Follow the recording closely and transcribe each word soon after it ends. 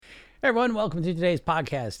Hey everyone, welcome to today's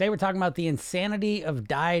podcast. Today we're talking about the insanity of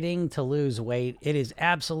dieting to lose weight. It is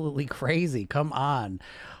absolutely crazy. Come on.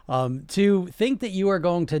 To think that you are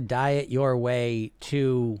going to diet your way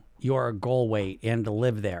to your goal weight and to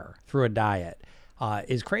live there through a diet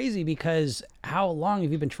is crazy, because how long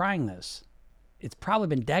have you been trying this? It's probably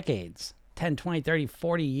been decades, 10, 20, 30,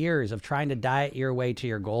 40 years of trying to diet your way to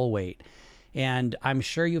your goal weight. And I'm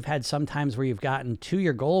sure you've had some times where you've gotten to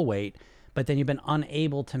your goal weight, but then you've been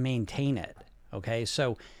unable to maintain it. Okay.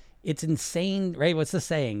 So it's insane, right? What's the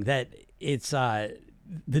saying? That it's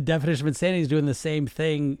the definition of insanity is doing the same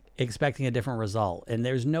thing, expecting a different result. And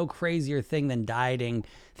there's no crazier thing than dieting,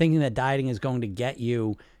 thinking that dieting is going to get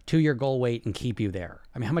you to your goal weight and keep you there.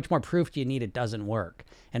 I mean, how much more proof do you need it doesn't work?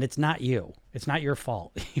 And it's not you. It's not your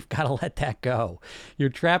fault. You've got to let that go. You're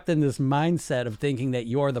trapped in this mindset of thinking that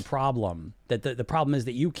you're the problem, that the problem is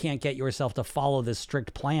that you can't get yourself to follow this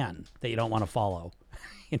strict plan that you don't want to follow.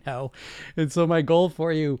 And so my goal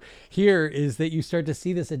for you here is that you start to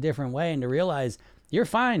see this a different way and to realize you're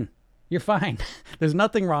fine. You're fine. There's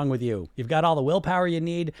nothing wrong with you. You've got all the willpower you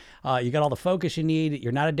need. You got all the focus you need.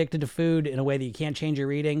 You're not addicted to food in a way that you can't change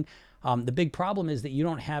your eating. The big problem is that you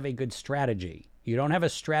don't have a good strategy. You don't have a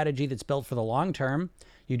strategy that's built for the long term.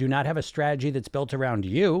 You do not have a strategy that's built around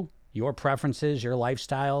you, your preferences, your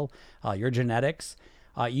lifestyle, your genetics.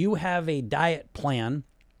 You have a diet plan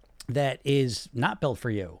that is not built for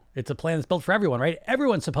you. It's a plan that's built for everyone, right?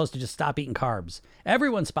 Everyone's supposed to just stop eating carbs.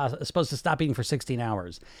 Everyone's supposed to stop eating for 16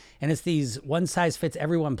 hours. And it's these one size fits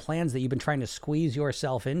everyone plans that you've been trying to squeeze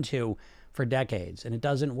yourself into for decades, and it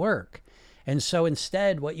doesn't work. And so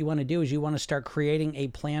instead, what you want to do is you want to start creating a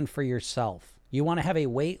plan for yourself. You want to have a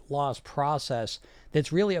weight loss process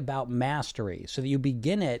that's really about mastery, so that you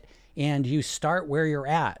begin it and you start where you're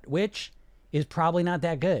at, which is probably not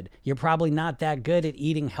that good. You're probably not that good at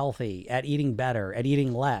eating healthy, at eating better, at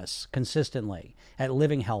eating less consistently, at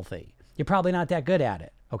living healthy. You're probably not that good at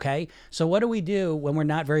it, okay? So what do we do when we're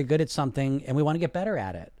not very good at something and we want to get better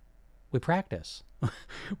at it? We practice.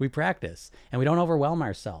 We practice, and we don't overwhelm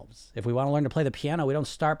ourselves. If we want to learn to play the piano, we don't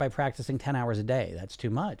start by practicing 10 hours a day. That's too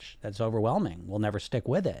much. That's overwhelming. We'll never stick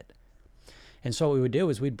with it. And so what we would do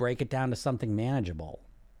is we'd break it down to something manageable.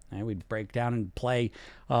 And we'd break down and play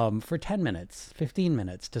for 10 minutes, 15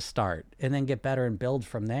 minutes to start, and then get better and build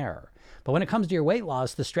from there. But when it comes to your weight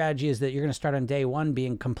loss, the strategy is that you're going to start on day one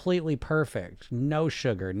being completely perfect. No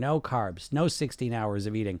sugar, no carbs, no 16 hours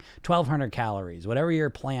of eating, 1,200 calories. Whatever your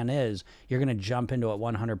plan is, you're going to jump into it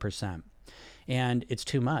 100%. And it's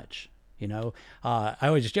too much. I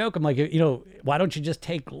always joke, I'm like, why don't you just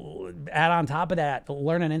add on top of that,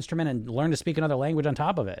 learn an instrument and learn to speak another language on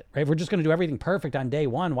top of it, right? If we're just going to do everything perfect on day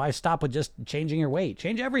one, why stop with just changing your weight?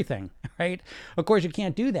 Change everything, right? Of course, you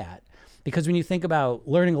can't do that, because when you think about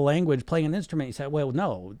learning a language, playing an instrument, you say, well,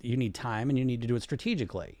 no, you need time and you need to do it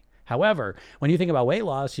strategically. However, when you think about weight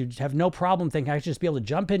loss, you have no problem thinking I should just be able to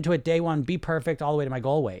jump into it day one, be perfect all the way to my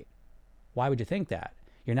goal weight. Why would you think that?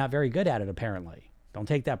 You're not very good at it, apparently. Don't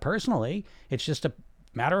take that personally. It's just a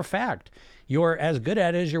matter of fact. You're as good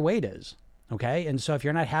at it as your weight is. Okay. And so if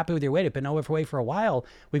you're not happy with your weight, it's been overweight for a while,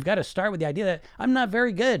 we've got to start with the idea that I'm not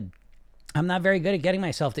very good. I'm not very good at getting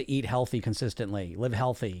myself to eat healthy consistently, live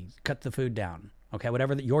healthy, cut the food down. Okay.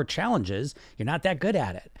 Whatever your challenge is, you're not that good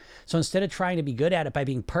at it. So instead of trying to be good at it by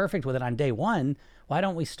being perfect with it on day one, why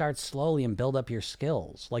don't we start slowly and build up your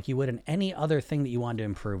skills like you would in any other thing that you want to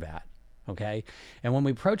improve at? Okay. And when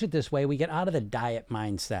we approach it this way, we get out of the diet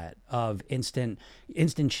mindset of instant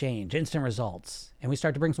change, instant results. And we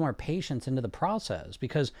start to bring some more patience into the process,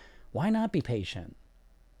 because why not be patient?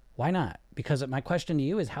 Why not? Because my question to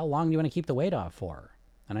you is, how long do you want to keep the weight off for?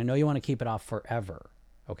 And I know you want to keep it off forever.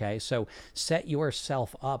 Okay. So set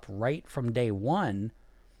yourself up right from day one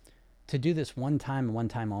to do this one time and one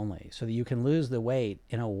time only, so that you can lose the weight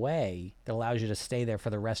in a way that allows you to stay there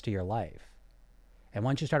for the rest of your life. And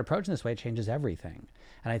once you start approaching this way, it changes everything.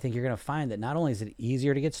 And I think you're going to find that not only is it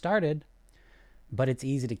easier to get started, but it's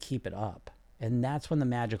easy to keep it up. And that's when the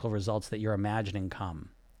magical results that you're imagining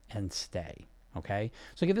come and stay. Okay.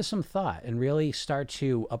 So give this some thought and really start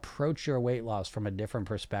to approach your weight loss from a different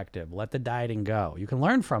perspective. Let the dieting go. You can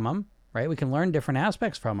learn from them, right? We can learn different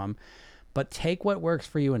aspects from them, but take what works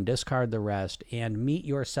for you and discard the rest, and meet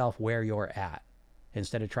yourself where you're at,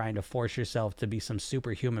 instead of trying to force yourself to be some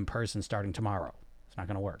superhuman person starting tomorrow. It's not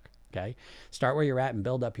going to work. Okay. Start where you're at and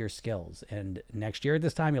build up your skills. And next year at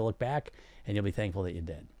this time, you'll look back and you'll be thankful that you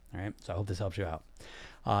did. All right. So I hope this helps you out.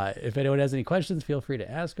 If anyone has any questions, feel free to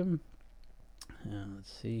ask them. Let's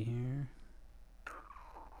see here.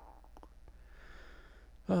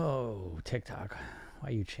 Oh, TikTok.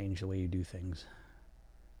 Why you change the way you do things?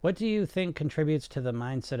 What do you think contributes to the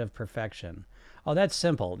mindset of perfection? Oh, that's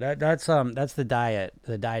simple. That's the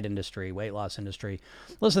diet industry, weight loss industry.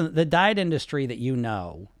 Listen, the diet industry that you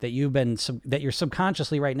know, that you're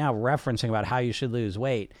subconsciously right now referencing about how you should lose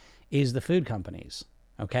weight is the food companies.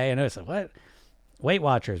 Okay? I know it's like, what? Weight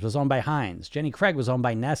Watchers was owned by Heinz. Jenny Craig was owned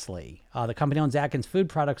by Nestle. The company that owns Atkins Food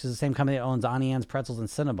Products is the same company that owns Auntie Anne's Pretzels and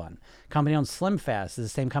Cinnabon. Company that owns Slim Fast is the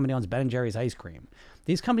same company that owns Ben & Jerry's ice cream.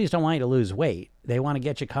 These companies don't want you to lose weight. They want to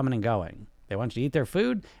get you coming and going. They want you to eat their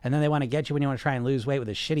food, and then they want to get you when you want to try and lose weight with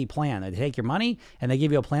a shitty plan. They take your money, and they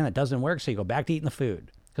give you a plan that doesn't work, so you go back to eating the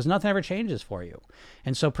food because nothing ever changes for you.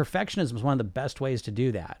 And so perfectionism is one of the best ways to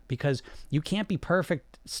do that because you can't be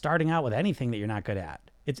perfect starting out with anything that you're not good at.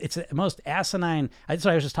 It's the most asinine. That's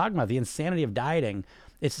what I was just talking about, the insanity of dieting.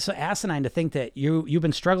 It's so asinine to think that you've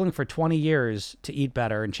been struggling for 20 years to eat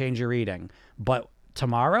better and change your eating. But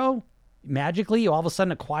tomorrow, magically, you all of a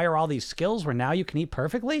sudden acquire all these skills where now you can eat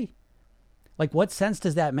perfectly? Like, what sense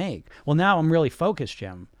does that make? Well, now I'm really focused,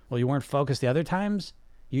 Jim. Well, you weren't focused the other times?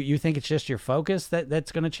 You think it's just your focus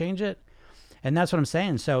that's going to change it? And that's what I'm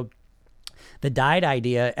saying. So the diet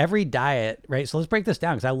idea, every diet, right? So let's break this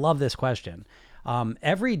down because I love this question.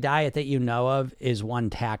 Every diet that you know of is one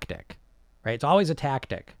tactic, right? It's always a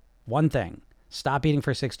tactic. One thing: stop eating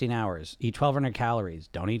for 16 hours, eat 1,200 calories,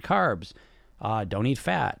 don't eat carbs, don't eat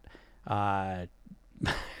fat.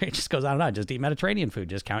 It just goes on and on. Just eat Mediterranean food.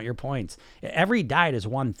 Just count your points. Every diet is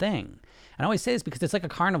one thing. And I always say this because it's like a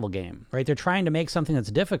carnival game, right? They're trying to make something that's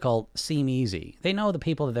difficult seem easy. They know the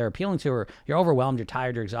people that they're appealing to are, you're overwhelmed, you're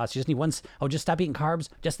tired, you're exhausted. You just need one, just stop eating carbs.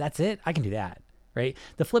 Just that's it. I can do that. Right?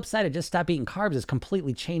 The flip side of just stop eating carbs is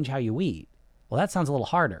completely change how you eat. Well, that sounds a little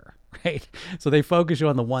harder, right? So they focus you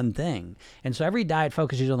on the one thing. And so every diet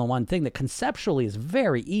focuses you on the one thing that conceptually is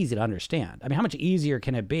very easy to understand. I mean, how much easier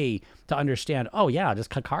can it be to understand, oh yeah, just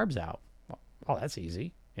cut carbs out. Oh, that's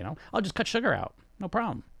easy. I'll just cut sugar out. No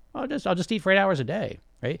problem. I'll just eat for 8 hours a day,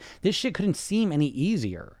 right? This shit couldn't seem any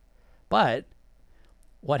easier. But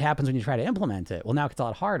what happens when you try to implement it? Well, now it's a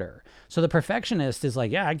lot harder. So the perfectionist is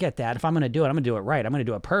like, yeah, I get that. If I'm going to do it, I'm going to do it right. I'm going to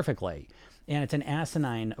do it perfectly. And it's an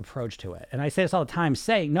asinine approach to it. And I say this all the time,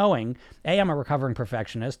 knowing, A, I'm a recovering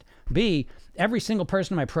perfectionist. B, every single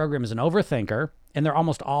person in my program is an overthinker, and they're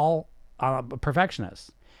almost all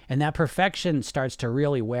perfectionists. And that perfection starts to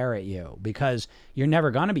really wear at you because you're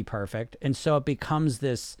never going to be perfect. And so it becomes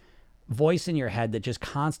this voice in your head that just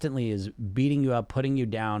constantly is beating you up, putting you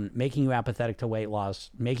down, making you apathetic to weight loss,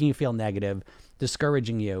 making you feel negative,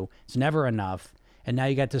 discouraging you. It's never enough. And now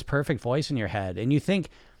you got this perfect voice in your head and you think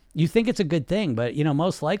it's a good thing, but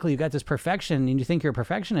most likely you got this perfection and you think you're a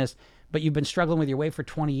perfectionist, but you've been struggling with your weight for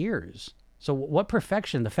 20 years. So what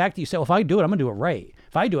perfection? The fact that you say, well, if I do it, I'm gonna do it right.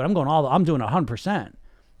 If I do it, I'm doing 100%.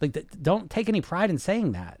 Like, don't take any pride in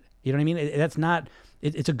saying that. You know what I mean? That's not,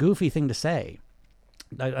 it's a goofy thing to say.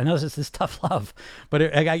 I know this is tough love,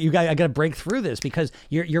 but I got to break through this because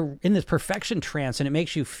you're in this perfection trance and it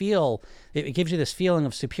makes you feel, it gives you this feeling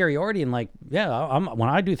of superiority and like, yeah, when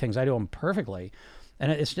I do things, I do them perfectly.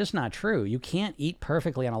 And it's just not true. You can't eat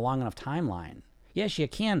perfectly on a long enough timeline. Yes, you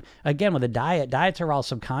can. Again, with a diets are all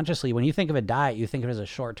subconsciously, when you think of a diet, you think of it as a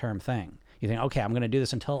short-term thing. You think, okay, I'm going to do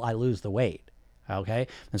this until I lose the weight. Okay.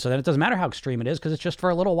 And so then it doesn't matter how extreme it is because it's just for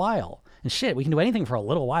a little while. And shit, we can do anything for a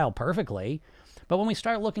little while perfectly. But when we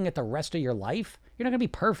start looking at the rest of your life, you're not going to be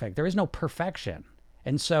perfect. There is no perfection.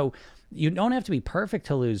 And so you don't have to be perfect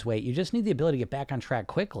to lose weight. You just need the ability to get back on track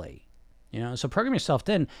quickly. So program yourself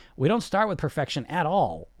in. We don't start with perfection at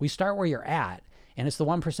all. We start where you're at. And it's the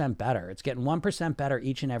 1% better. It's getting 1% better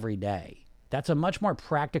each and every day. That's a much more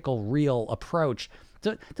practical, real approach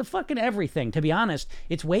to fucking everything. To be honest,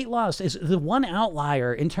 it's weight loss is the one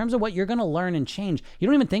outlier in terms of what you're going to learn and change. You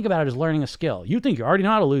don't even think about it as learning a skill. You think you already know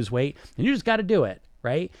how to lose weight and you just got to do it,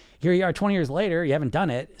 right? Here you are 20 years later, you haven't done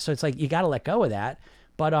it. So it's like, you got to let go of that.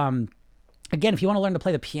 But, again, if you want to learn to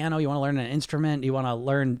play the piano, you want to learn an instrument, you want to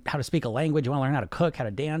learn how to speak a language, you want to learn how to cook, how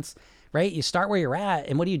to dance, right? You start where you're at.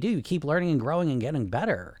 And what do? You keep learning and growing and getting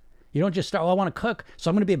better. You don't just start, I want to cook, so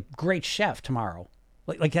I'm going to be a great chef tomorrow.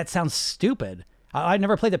 Like that sounds stupid. I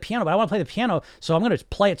never played the piano, but I want to play the piano, so I'm going to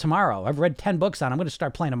play it tomorrow. I've read 10 books on it. I'm going to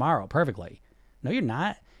start playing tomorrow perfectly. No, you're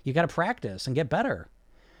not. You got to practice and get better.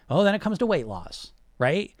 Oh, then it comes to weight loss,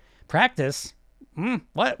 right? Practice?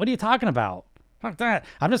 What are you talking about? Fuck that.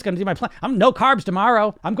 I'm just going to do my plan. I'm no carbs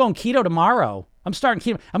tomorrow. I'm going keto tomorrow. I'm starting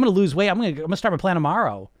keto. I'm going to lose weight. I'm going to start my plan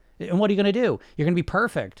tomorrow. And what are you going to do? You're going to be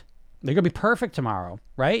perfect. You're going to be perfect tomorrow,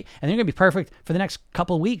 right? And you're going to be perfect for the next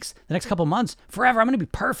couple of weeks, the next couple of months, forever. I'm going to be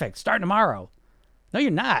perfect starting tomorrow. No, you're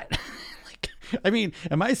not. I mean,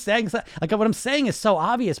 am I saying like what I'm saying is so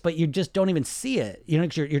obvious, but you just don't even see it. You know,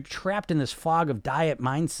 'cause you're trapped in this fog of diet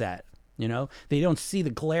mindset. You know, they don't see the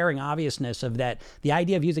glaring obviousness of that. The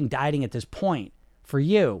idea of using dieting at this point for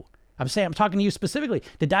you. I'm talking to you specifically.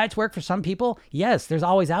 Do diets work for some people? Yes, there's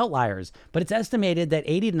always outliers, but it's estimated that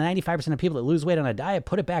 80 to 95% of people that lose weight on a diet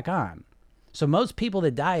put it back on. So most people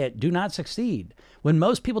that diet do not succeed. When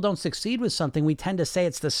most people don't succeed with something, we tend to say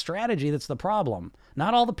it's the strategy that's the problem,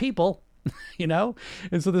 not all the people. You know?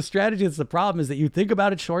 And so the strategy that's the problem is that you think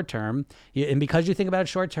about it short term. And because you think about it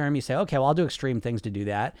short term, you say, okay, well, I'll do extreme things to do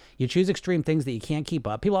that. You choose extreme things that you can't keep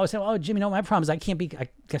up. People always say, oh, Jimmy, no, my problem is I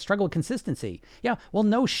struggle with consistency. Yeah, well,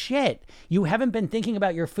 no shit. You haven't been thinking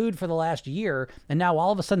about your food for the last year. And now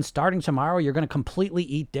all of a sudden, starting tomorrow, you're going to completely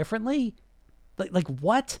eat differently? Like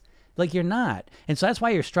what? Like you're not. And so that's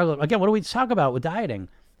why you're struggling. Again, what do we talk about with dieting?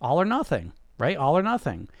 All or nothing. Right? All or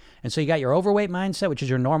nothing. And so you got your overweight mindset, which is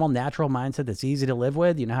your normal, natural mindset that's easy to live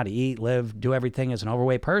with. You know how to eat, live, do everything as an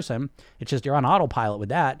overweight person. It's just you're on autopilot with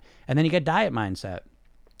that. And then you get diet mindset,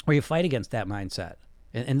 where you fight against that mindset.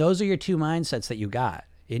 And those are your two mindsets that you got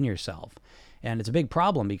in yourself. And it's a big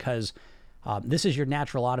problem because this is your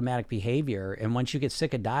natural automatic behavior. And once you get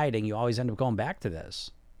sick of dieting, you always end up going back to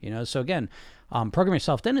this. You know, so again, Program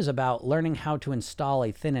Yourself Thin is about learning how to install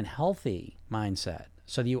a thin and healthy mindset,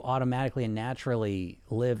 so that you automatically and naturally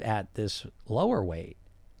live at this lower weight,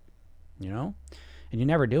 you know? And you're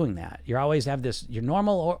never doing that. You always have your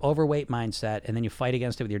normal overweight mindset, and then you fight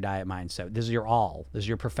against it with your diet mindset. This is your all. This is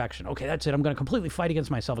your perfection. Okay, that's it. I'm going to completely fight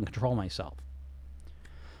against myself and control myself.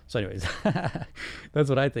 So anyways, that's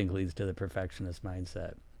what I think leads to the perfectionist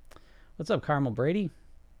mindset. What's up, Carmel Brady?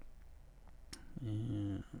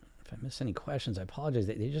 If I miss any questions, I apologize.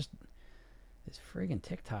 They just, this friggin'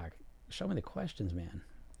 TikTok. Show me the questions, man.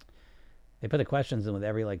 They put the questions in with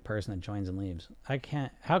every person that joins and leaves.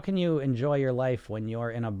 How can you enjoy your life when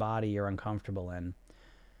you're in a body you're uncomfortable in?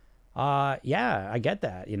 Yeah, I get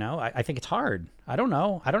that. You know, I think it's hard. I don't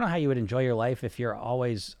know how you would enjoy your life if you're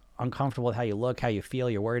always uncomfortable with how you look, how you feel,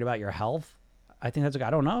 you're worried about your health. I think I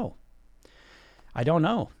don't know. I don't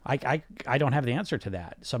know. I don't have the answer to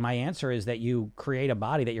that. So my answer is that you create a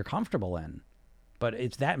body that you're comfortable in. But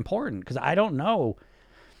it's that important because I don't know.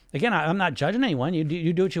 Again, I'm not judging anyone. You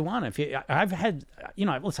do what you want. I've had,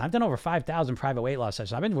 listen, I've done over 5,000 private weight loss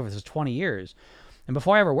sessions. I've been with this 20 years. And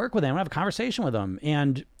before I ever work with them, I have a conversation with them.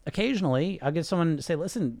 And occasionally I'll get someone to say,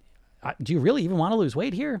 listen, do you really even want to lose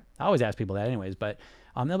weight here? I always ask people that anyways, but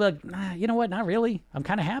they'll be like, nah, you know what? Not really. I'm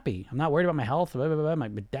kind of happy. I'm not worried about my health. Blah, blah, blah. My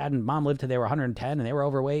dad and mom lived till they were 110 and they were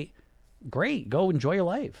overweight. Great. Go enjoy your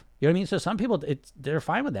life. You know what I mean? So some people, they're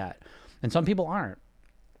fine with that. And some people aren't.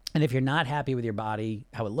 And if you're not happy with your body,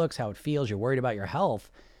 how it looks, how it feels, you're worried about your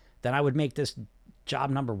health, then I would make this job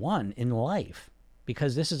number one in life,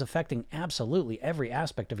 because this is affecting absolutely every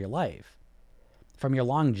aspect of your life. From your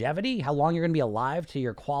longevity, how long you're going to be alive, to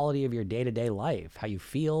your quality of your day-to-day life, how you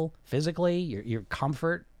feel physically, your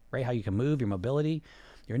comfort, right? How you can move, your mobility,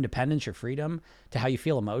 your independence, your freedom, to how you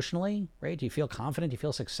feel emotionally, right? Do you feel confident? Do you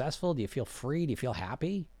feel successful? Do you feel free? Do you feel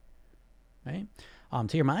happy? Right?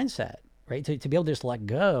 To your mindset. Right? To be able to just let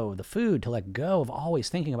go of the food, to let go of always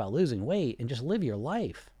thinking about losing weight and just live your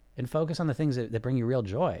life and focus on the things that bring you real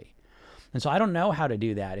joy. And so I don't know how to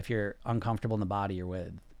do that if you're uncomfortable in the body you're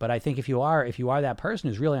with. But I think if you are that person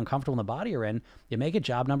who's really uncomfortable in the body you're in, you make it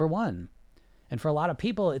job number one. And for a lot of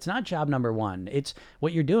people, it's not job number one. It's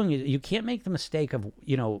what you're doing. You can't make the mistake of,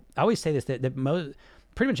 I always say this, that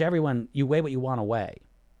pretty much everyone, you weigh what you want to weigh,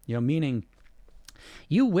 meaning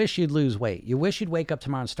you wish you'd lose weight. You wish you'd wake up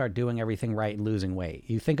tomorrow and start doing everything right and losing weight.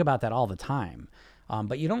 You think about that all the time,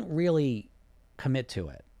 but you don't really commit to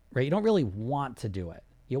it, right? You don't really want to do it.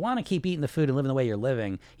 You want to keep eating the food and living the way you're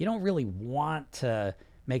living. You don't really want to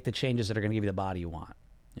make the changes that are going to give you the body you want,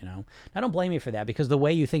 I don't blame you for that, because the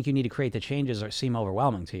way you think you need to create the changes seem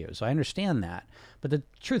overwhelming to you. So I understand that. But the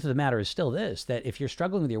truth of the matter is still this, that if you're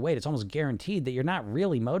struggling with your weight, it's almost guaranteed that you're not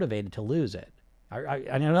really motivated to lose it.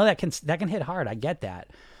 I know that can hit hard. I get that.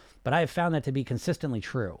 But I have found that to be consistently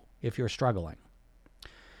true if you're struggling.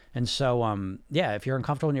 And so, if you're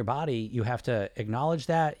uncomfortable in your body, you have to acknowledge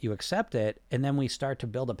that, you accept it, and then we start to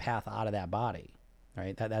build a path out of that body,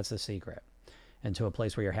 right? That's the secret, and to a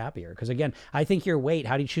place where you're happier. Because again, I think your weight,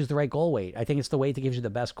 how do you choose the right goal weight? I think it's the weight that gives you the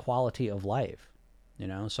best quality of life,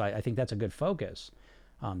 So I think that's a good focus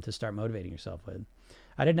to start motivating yourself with.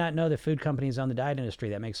 I did not know that food companies own the diet industry.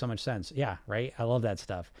 That makes so much sense. Yeah, right? I love that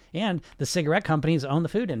stuff. And the cigarette companies own the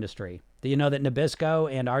food industry. Do you know that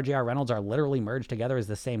Nabisco and RJR Reynolds are literally merged together as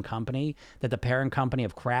the same company, that the parent company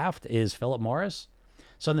of Kraft is Philip Morris?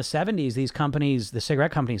 So in the 70s, these companies, the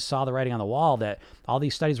cigarette companies, saw the writing on the wall that all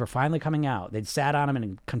these studies were finally coming out. They'd sat on them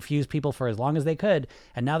and confused people for as long as they could.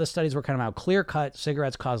 And now the studies were coming out clear cut.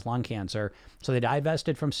 Cigarettes cause lung cancer. So they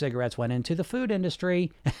divested from cigarettes, went into the food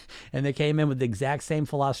industry, and they came in with the exact same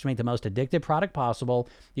philosophy to make the most addictive product possible,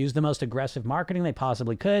 use the most aggressive marketing they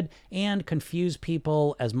possibly could, and confuse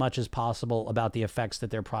people as much as possible about the effects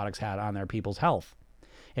that their products had on their people's health.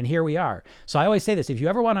 And here we are. So I always say this, if you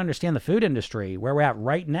ever want to understand the food industry, where we're at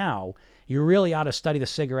right now, you really ought to study the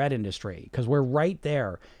cigarette industry, because we're right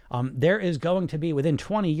there. There is going to be, within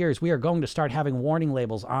 20 years, we are going to start having warning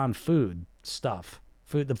labels on food stuff,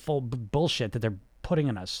 the full bullshit that they're putting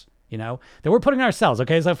in us, that we're putting in ourselves.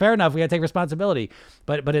 Okay, so fair enough, we got to take responsibility.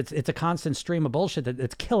 But it's a constant stream of bullshit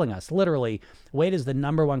that's killing us. Literally, weight is the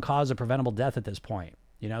number one cause of preventable death at this point.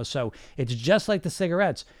 So it's just like the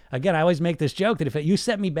cigarettes. Again, I always make this joke that if you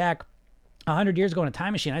set me back 100 years ago in a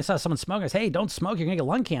time machine, I saw someone smoking, I said, hey, don't smoke, you're going to get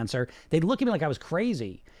lung cancer. They'd look at me like I was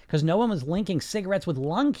crazy because no one was linking cigarettes with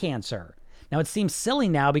lung cancer. Now, it seems silly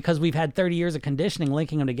now because we've had 30 years of conditioning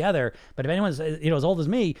linking them together. But if anyone's as old as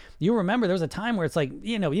me, you remember there was a time where it's like,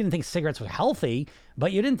 you didn't think cigarettes were healthy,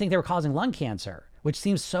 but you didn't think they were causing lung cancer, which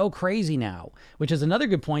seems so crazy now, which is another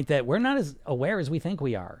good point that we're not as aware as we think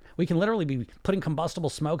we are. We can literally be putting combustible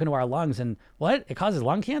smoke into our lungs and what? It causes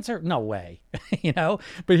lung cancer? No way, But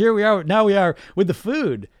here we are, now we are with the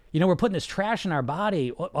food. We're putting this trash in our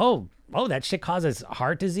body. Oh, that shit causes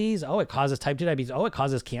heart disease. Oh, it causes type 2 diabetes. Oh, it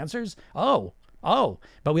causes cancers. Oh,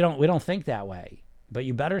 but we don't think that way. But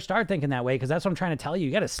you better start thinking that way, because that's what I'm trying to tell you.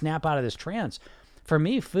 You got to snap out of this trance. For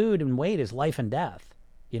me, food and weight is life and death.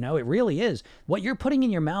 It really is. What you're putting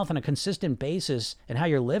in your mouth on a consistent basis and how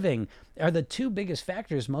you're living are the two biggest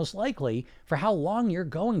factors, most likely, for how long you're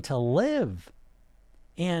going to live.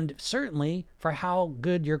 And certainly for how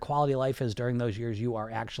good your quality of life is during those years you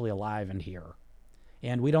are actually alive and here.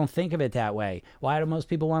 And we don't think of it that way. Why do most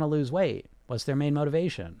people want to lose weight? What's their main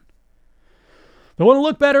motivation? They want to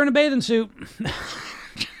look better in a bathing suit.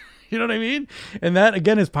 You know what I mean? And that,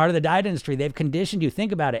 again, is part of the diet industry. They've conditioned you.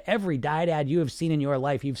 Think about it. Every diet ad you have seen in your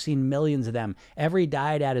life, you've seen millions of them. Every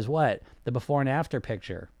diet ad is what? The before and after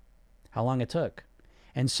picture. How long it took.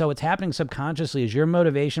 And so it's happening subconsciously as your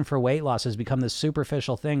motivation for weight loss has become this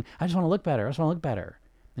superficial thing. I just want to look better. I just want to look better.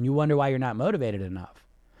 And you wonder why you're not motivated enough.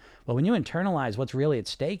 Well, when you internalize what's really at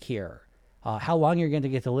stake here, how long you're going to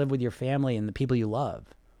get to live with your family and the people you love,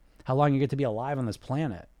 how long you get to be alive on this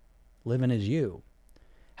planet, living as you,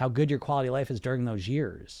 how good your quality of life is during those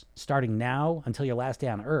years, starting now until your last day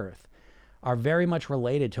on earth, are very much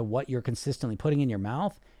related to what you're consistently putting in your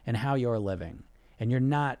mouth and how you're living. And you're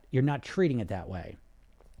not treating it that way.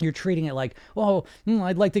 You're treating it like,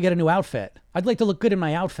 I'd like to get a new outfit. I'd like to look good in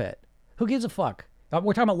my outfit. Who gives a fuck?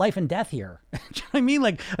 We're talking about life and death here. Do you know what I mean?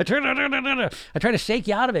 Like, I try to shake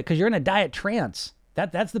you out of it because you're in a diet trance.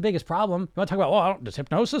 That's the biggest problem. You want to talk about, does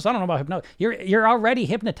hypnosis? I don't know about hypnosis. You're already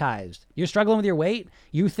hypnotized. You're struggling with your weight.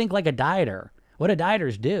 You think like a dieter. What do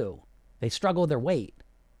dieters do? They struggle with their weight.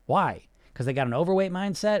 Why? Because they got an overweight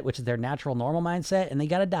mindset, which is their natural normal mindset, and they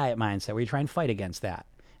got a diet mindset where you try and fight against that.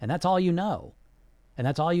 And that's all you know. And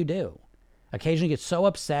that's all you do. Occasionally you get so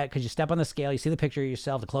upset because you step on the scale, you see the picture of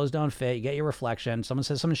yourself, the clothes don't fit, you get your reflection, someone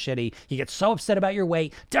says something shitty, you get so upset about your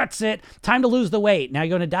weight, that's it, time to lose the weight. Now you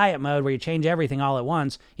go into diet mode where you change everything all at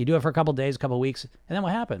once, you do it for a couple days, a couple weeks, and then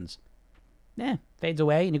what happens? Fades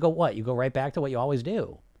away, and you go what? You go right back to what you always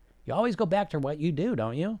do. You always go back to what you do,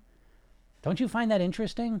 don't you? Don't you find that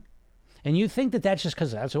interesting? And you think that that's just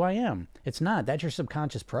because that's who I am. It's not. That's your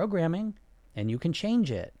subconscious programming, and you can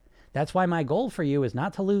change it. That's why my goal for you is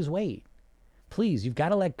not to lose weight. Please, you've got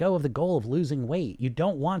to let go of the goal of losing weight. You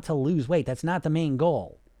don't want to lose weight. That's not the main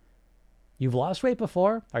goal. You've lost weight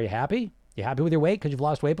before. Are you happy? You happy with your weight because you've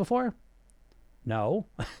lost weight before? No.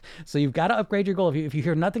 So you've got to upgrade your goal. If you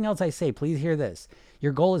hear nothing else I say, please hear this.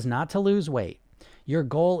 Your goal is not to lose weight. Your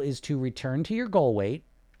goal is to return to your goal weight.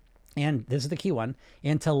 And this is the key one,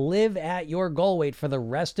 and to live at your goal weight for the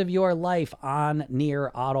rest of your life on near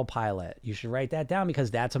autopilot. You should write that down because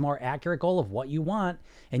that's a more accurate goal of what you want,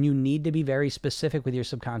 and you need to be very specific with your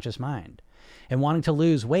subconscious mind. And wanting to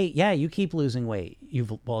lose weight, you keep losing weight. You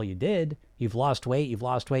did. You've lost weight, you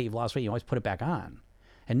always put it back on.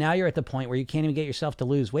 And now you're at the point where you can't even get yourself to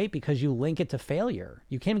lose weight because you link it to failure.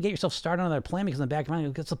 You can't even get yourself started on another plan because in the back of your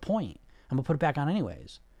mind, what's the point? I'm going to put it back on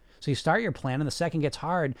anyways. So you start your plan, and the second gets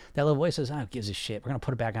hard, that little voice says, who gives a shit? We're going to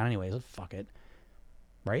put it back on anyways. Fuck it.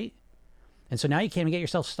 Right? And so now you can't even get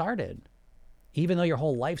yourself started, even though your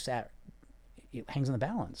whole life's it hangs in the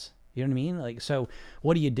balance. You know what I mean? So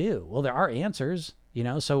what do? Well, there are answers.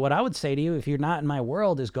 So what I would say to you, if you're not in my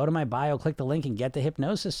world, is go to my bio, click the link, and get the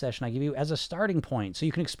hypnosis session I give you as a starting point so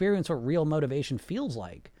you can experience what real motivation feels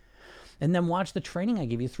like. And then watch the training I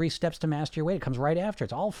give you, 3 Steps to Master Your Weight. It comes right after.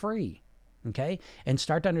 It's all free, okay? And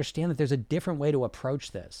start to understand that there's a different way to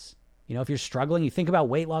approach this. If you're struggling, you think about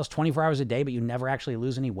weight loss 24 hours a day, but you never actually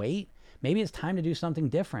lose any weight, maybe it's time to do something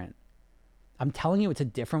different. I'm telling you, it's a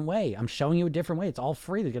different way. I'm showing you a different way. It's all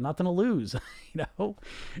free. There's nothing to lose.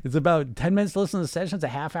 It's about 10 minutes to listen to the session. It's a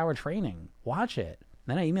half-hour training. Watch it.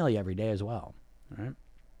 Then I email you every day as well. All right.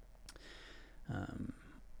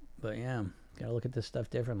 But yeah, got to look at this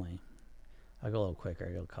stuff differently. I'll go a little quicker.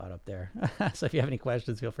 I get caught up there. So if you have any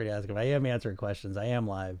questions, feel free to ask them. I am answering questions. I am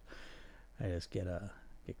live. I just get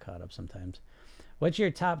caught up sometimes. What's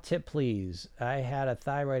your top tip, please? I had a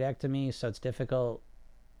thyroidectomy, so it's difficult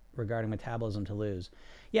regarding metabolism to lose.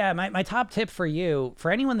 Yeah, my top tip for you,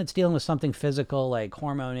 for anyone that's dealing with something physical like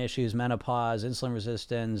hormone issues, menopause, insulin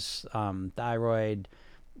resistance, thyroid,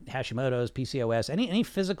 Hashimoto's, PCOS, any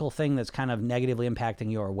physical thing that's kind of negatively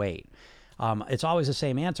impacting your weight. It's always the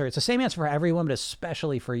same answer. It's the same answer for everyone, but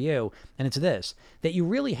especially for you. And it's this, that you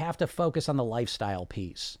really have to focus on the lifestyle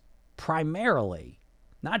piece primarily,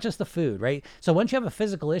 not just the food, right? So once you have a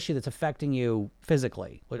physical issue that's affecting you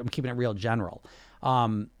physically, I'm keeping it real general,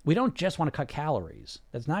 we don't just want to cut calories.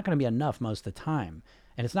 That's not going to be enough most of the time.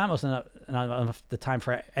 And it's not enough the time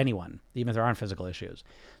for anyone, even if there aren't physical issues.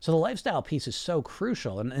 So the lifestyle piece is so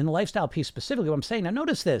crucial. And the lifestyle piece specifically, what I'm saying, now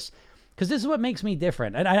notice this, because this is what makes me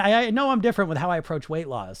different. And I know I'm different with how I approach weight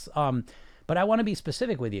loss. But I want to be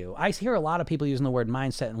specific with you. I hear a lot of people using the word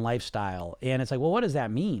mindset and lifestyle. And it's like, well, what does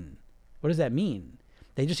that mean? What does that mean?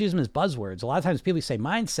 They just use them as buzzwords. A lot of times people say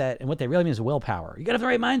mindset, and what they really mean is willpower. You got to have the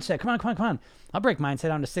right mindset. Come on. I'll break mindset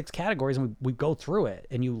down to 6 categories, and we go through it,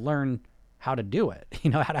 and you learn how to do it,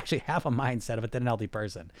 how to actually have a mindset of a thin and healthy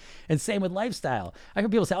person. And same with lifestyle. I hear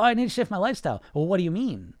people say, I need to shift my lifestyle. Well, what do you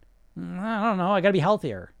mean? I don't know. I got to be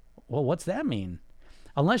healthier. Well, what's that mean?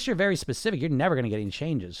 Unless you're very specific, you're never going to get any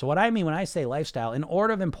changes. So what I mean when I say lifestyle, in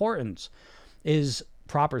order of importance, is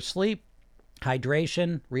proper sleep,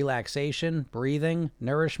 hydration, relaxation, breathing,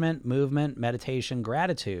 nourishment, movement, meditation,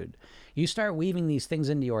 gratitude. You start weaving these things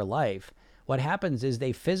into your life. What happens is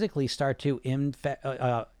they physically start to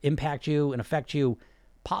impact you and affect you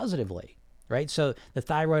positively, right? So the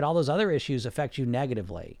thyroid, all those other issues affect you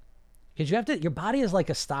negatively. Because your body is like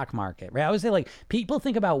a stock market, right? I always say, people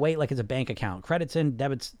think about weight like it's a bank account, credits in,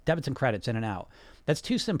 debits and credits in and out. That's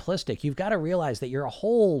too simplistic. You've got to realize that you're a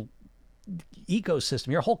whole ecosystem,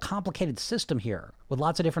 you're a whole complicated system here with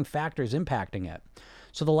lots of different factors impacting it.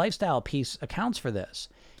 So the lifestyle piece accounts for this.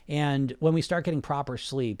 And when we start getting proper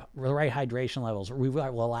sleep, the right hydration levels, we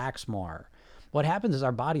relax more. What happens is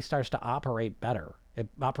our body starts to operate better. It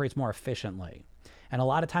operates more efficiently. And a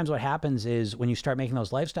lot of times what happens is when you start making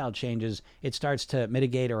those lifestyle changes, it starts to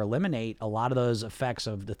mitigate or eliminate a lot of those effects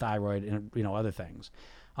of the thyroid and other things.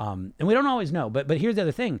 And we don't always know, but here's the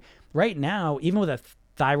other thing. Right now, even with a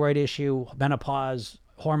thyroid issue, menopause,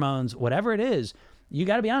 hormones, whatever it is, you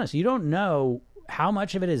got to be honest. You don't know how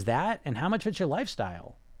much of it is that and how much of it's your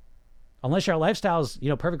lifestyle. Unless your lifestyle's,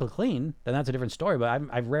 perfectly clean, then that's a different story. But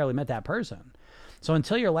I've rarely met that person. So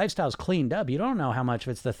until your lifestyle's cleaned up, you don't know how much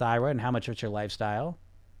of it's the thyroid and how much of it's your lifestyle.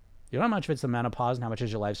 You don't know how much of it's the menopause and how much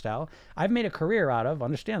is your lifestyle. I've made a career out of,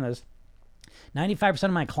 understand this, 95%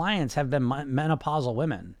 of my clients have been menopausal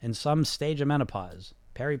women in some stage of menopause.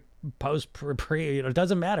 Peri, post, pre, it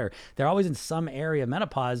doesn't matter. They're always in some area of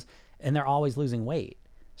menopause, and they're always losing weight.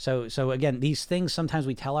 So again, these things sometimes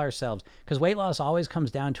we tell ourselves, because weight loss always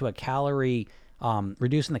comes down to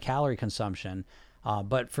reducing the calorie consumption.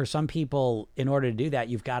 But for some people, in order to do that,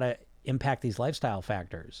 you've got to impact these lifestyle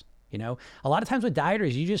factors. A lot of times with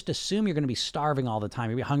dieters, you just assume you're going to be starving all the time.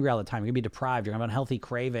 You're going to be hungry all the time. You're going to be deprived. You're going to have unhealthy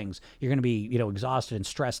cravings. You're going to be, exhausted and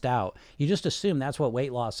stressed out. You just assume that's what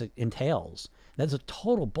weight loss entails. That's a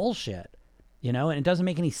total bullshit, and it doesn't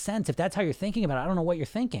make any sense. If that's how you're thinking about it, I don't know what you're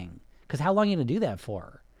thinking, because how long are you going to do that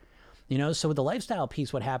for? So with the lifestyle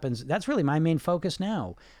piece, what happens, that's really my main focus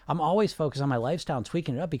now. I'm always focused on my lifestyle and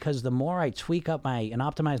tweaking it up, because the more I tweak up and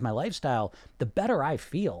optimize my lifestyle, the better I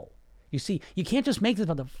feel. You see, you can't just make this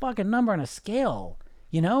about the fucking number on a scale,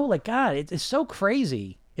 God, it's so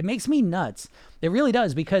crazy. It makes me nuts. It really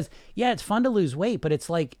does, because yeah, it's fun to lose weight, but it's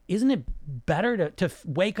like, isn't it better to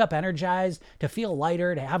wake up energized, to feel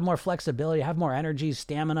lighter, to have more flexibility, have more energy,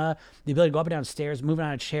 stamina, the ability to go up and down stairs, moving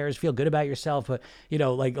on chairs, feel good about yourself, but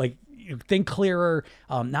think clearer,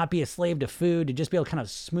 not be a slave to food, to just be able to kind of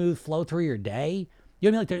smooth flow through your day.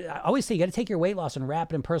 I always say you got to take your weight loss and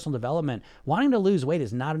wrap it in personal development. Wanting to lose weight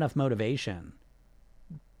is not enough motivation.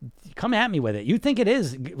 Come at me with it. You think it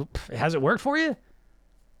is? Has it worked for you?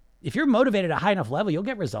 If you're motivated at a high enough level, you'll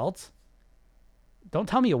get results. Don't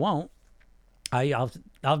tell me you won't. I'm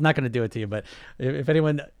not going to do it to you, but if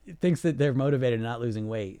anyone thinks that they're motivated and not losing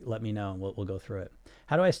weight, let me know and we'll go through it.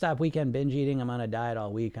 How do I stop weekend binge eating? I'm on a diet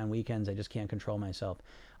all week. On weekends, I just can't control myself.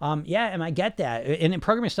 Yeah, and I get that. And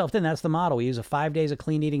program yourself in. That's the model. We use 5 days of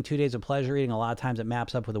clean eating, 2 days of pleasure eating. A lot of times it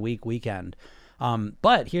maps up with a weekend.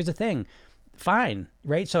 But here's the thing. Fine,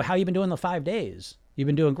 right? So how you been doing the 5 days? You've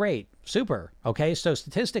been doing great. Super. Okay, so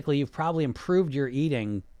statistically, you've probably improved your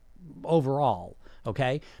eating overall.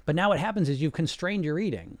 Okay. But now what happens is you've constrained your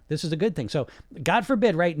eating. This is a good thing. So God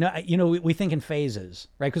forbid, right? No, we think in phases,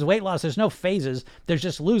 right? Because weight loss, there's no phases. There's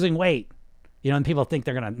just losing weight, and people think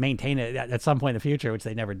they're going to maintain it at some point in the future, which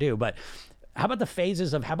they never do. But how about the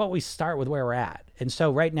phases of how about we start with where we're at? And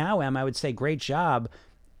so right now, Em, I would say great job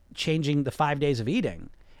changing the 5 days of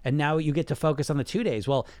eating. And now you get to focus on the 2 days.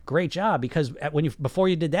 Well, great job, because before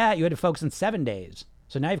you did that, you had to focus on 7 days.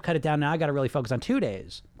 So now you've cut it down. Now I got to really focus on 2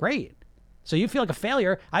 days. Great. So you feel like a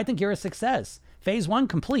failure. I think you're a success. Phase 1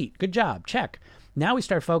 complete. Good job. Check. Now we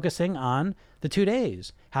start focusing on the 2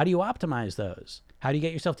 days. How do you optimize those? How do you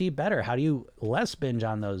get yourself to eat better? How do you less binge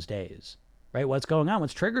on those days? Right? What's going on?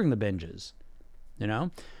 What's triggering the binges?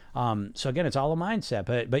 So again, it's all a mindset.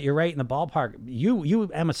 But you're right in the ballpark. You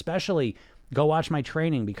Em, especially go watch my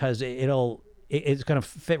training, because it's going to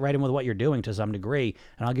fit right in with what you're doing to some degree.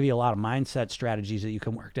 And I'll give you a lot of mindset strategies that you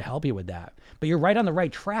can work to help you with that. But you're right on the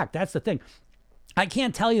right track. That's the thing. I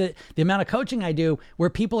can't tell you that the amount of coaching I do where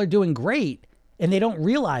people are doing great and they don't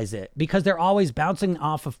realize it because they're always bouncing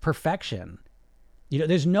off of perfection.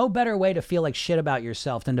 There's no better way to feel like shit about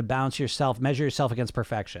yourself than to measure yourself against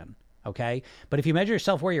perfection. Okay. But if you measure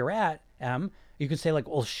yourself where you're at, you can say like,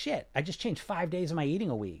 well, shit, I just changed 5 days of my eating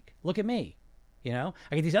a week. Look at me. I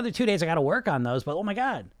get these other 2 days, I got to work on those, but oh my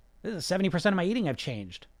God, this is 70% of my eating I've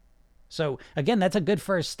changed. So again, that's a good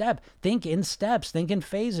first step. Think in steps, think in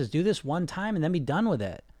phases, do this one time and then be done with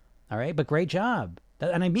it. All right. But great job.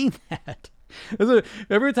 And I mean that.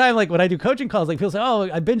 Every time, like when I do coaching calls, like people say, oh,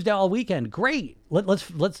 I binged out all weekend. Great. Let's,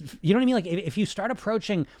 you know what I mean? Like if you start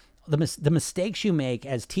approaching the mistakes you make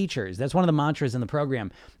as teachers, that's one of the mantras in the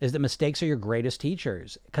program, is that mistakes are your greatest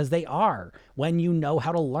teachers, because they are, when you know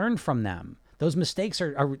how to learn from them. Those mistakes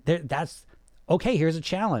that's okay. Here's a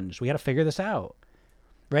challenge. We got to figure this out.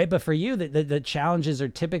 Right. But for you, the challenges are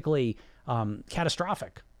typically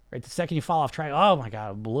catastrophic. Right. The second you fall off track, oh my God,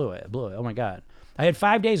 I blew it. Oh my God. I had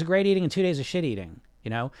 5 days of great eating and 2 days of shit eating,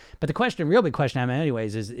 But the real big question I have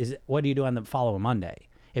anyways, is what do you do on the following Monday?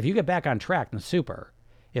 If you get back on track, then super.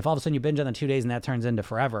 If all of a sudden you binge on the 2 days and that turns into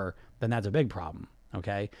forever, then that's a big problem.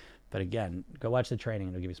 Okay. But again, go watch the training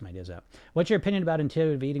and it'll give you some ideas out. What's your opinion about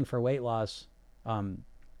intuitive eating for weight loss?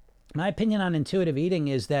 My opinion on intuitive eating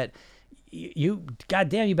is that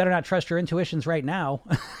goddamn, you better not trust your intuitions right now.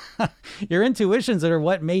 Your intuitions are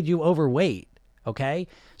what made you overweight. Okay.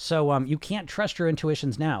 So, you can't trust your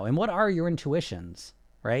intuitions now. And what are your intuitions?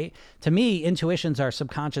 Right? To me, intuitions are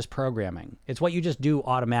subconscious programming. It's what you just do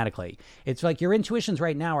automatically. It's like your intuitions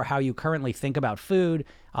right now are how you currently think about food,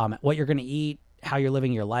 what you're going to eat, how you're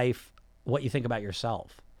living your life, what you think about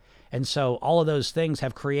yourself. And so all of those things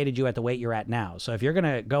have created you at the weight you're at now. So if you're going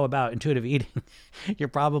to go about intuitive eating, you're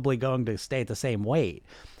probably going to stay at the same weight.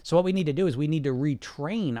 So what we need to do is we need to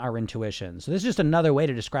retrain our intuition. So this is just another way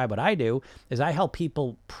to describe what I do, is I help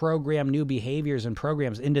people program new behaviors and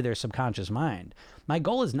programs into their subconscious mind. My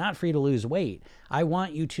goal is not for you to lose weight. I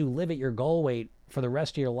want you to live at your goal weight for the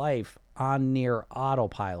rest of your life on near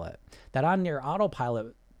autopilot. That on near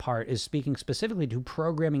autopilot part is speaking specifically to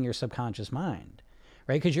programming your subconscious mind.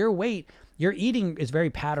 Right? Because your eating is very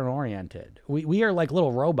pattern oriented. We are like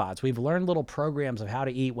little robots. We've learned little programs of how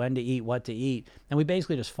to eat, when to eat, what to eat, and we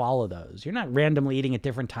basically just follow those. You're not randomly eating at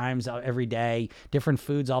different times every day, different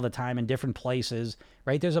foods all the time in different places,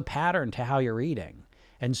 right? There's a pattern to how you're eating.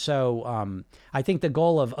 And so I think the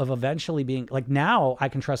goal of eventually being like, now I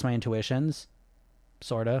can trust my intuitions,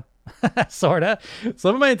 sort of. Some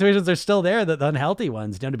of my intuitions are still there, the unhealthy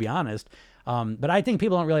ones, to be honest. But I think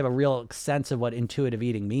people don't really have a real sense of what intuitive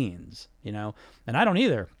eating means, and I don't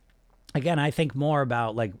either. Again, I think more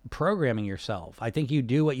about like programming yourself. I think you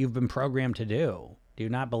do what you've been programmed to do. Do you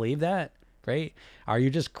not believe that? Right? Are you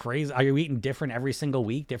just crazy? Are you eating different every single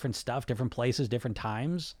week, different stuff, different places, different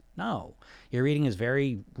times? No, your eating is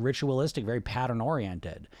very ritualistic, very pattern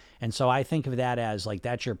oriented. And so I think of that as like,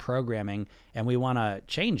 that's your programming, and we want to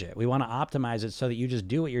change it. We want to optimize it so that you just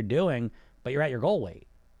do what you're doing, but you're at your goal weight.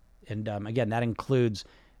 And again, that includes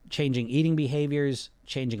changing eating behaviors,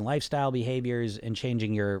 changing lifestyle behaviors, and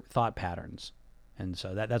changing your thought patterns. And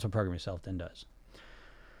so that's what Program Yourself then does.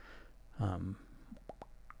 Let me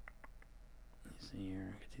see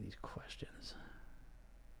here. Get see these questions.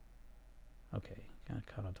 Okay, got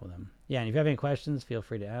caught up with them. Yeah, and if you have any questions, feel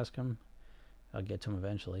free to ask them. I'll get to them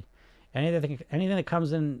eventually. Anything that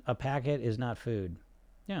comes in a packet is not food.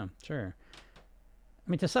 Yeah, sure.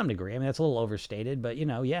 I mean, to some degree. I mean, that's a little overstated, but,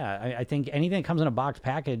 yeah, I think anything that comes in a boxed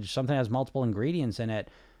package, something that has multiple ingredients in it,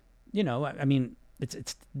 I mean,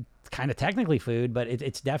 it's kind of technically food, but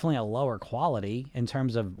it's definitely a lower quality in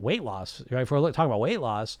terms of weight loss. Right? If we're talking about weight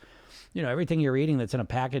loss, everything you're eating that's in a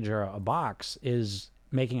package or a box is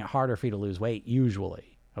making it harder for you to lose weight,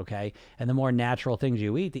 usually. Okay. And the more natural things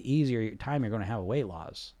you eat, the easier time you're going to have a weight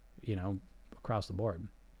loss, across the board.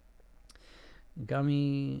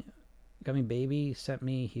 Gummy baby sent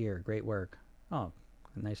me here. Great work. Oh,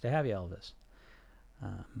 nice to have you, Elvis.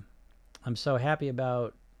 I'm so happy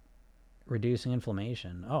about reducing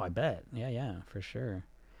inflammation. Oh, I bet. Yeah, for sure.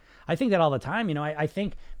 I think that all the time. I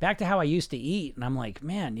think back to how I used to eat, and I'm like,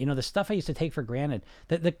 man, the stuff I used to take for granted.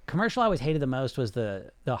 The commercial I always hated the most was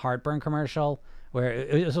the heartburn commercial, where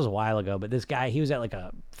this was a while ago, but this guy, he was at like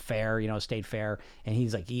a fair, state fair, and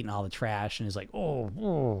he's like eating all the trash, and he's like,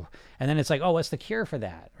 oh, and then it's like, oh, what's the cure for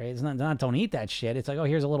that, right? It's not don't eat that shit. It's like, oh,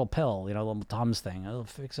 here's a little pill, a little Tums thing. It'll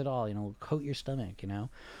fix it all, coat your stomach,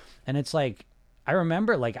 and it's like, I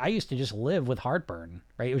remember, like, I used to just live with heartburn,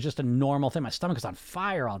 right? It was just a normal thing. My stomach was on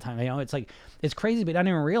fire all the time. It's like, it's crazy, but I don't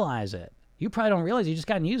even realize it. You probably don't realize you just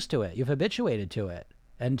gotten used to it. You've habituated to it.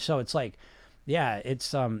 And so it's like, yeah, it's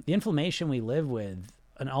the inflammation we live with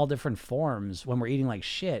in all different forms when we're eating like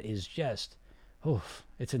shit is just, oof,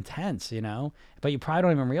 it's intense, but you probably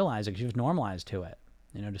don't even realize it because you've normalized to it,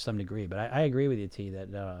 to some degree. But I agree with you, T,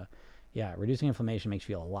 that, yeah, reducing inflammation makes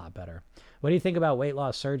you feel a lot better. What do you think about weight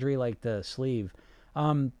loss surgery like the sleeve?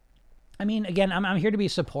 I mean, again, I'm here to be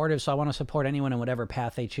supportive, so I want to support anyone in whatever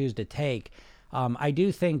path they choose to take. I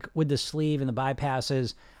do think with the sleeve and the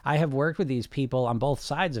bypasses, I have worked with these people on both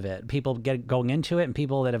sides of it. People going into it and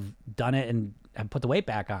people that have done it and have put the weight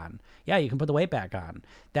back on. Yeah, you can put the weight back on.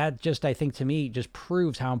 That just, I think, to me, just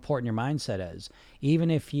proves how important your mindset is.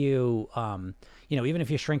 Even if you, even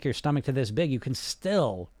if you shrink your stomach to this big, you can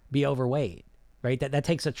still be overweight, right? That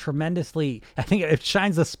takes a tremendously, I think it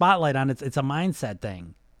shines the spotlight on it's a mindset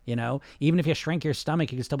thing, even if you shrink your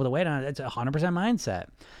stomach, you can still put the weight on it. It's 100% mindset.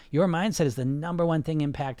 Your mindset is the number one thing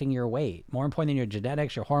impacting your weight, more important than your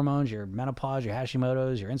genetics, your hormones, your menopause, your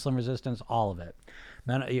Hashimoto's, your insulin resistance, all of it.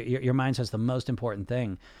 Your mindset's the most important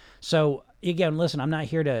thing. So again, listen, I'm not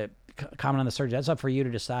here to comment on the surgery. That's up for you to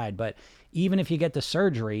decide. But even if you get the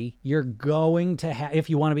surgery, you're going to have, if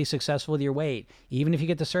you want to be successful with your weight, even if you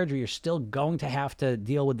get the surgery, you're still going to have to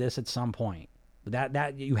deal with this at some point.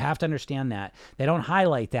 That you have to understand that. They don't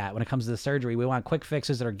highlight that when it comes to the surgery. We want quick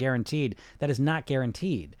fixes that are guaranteed. That is not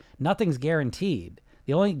guaranteed. Nothing's guaranteed.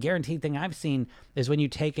 The only guaranteed thing I've seen is when you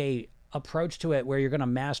take a approach to it where you're going to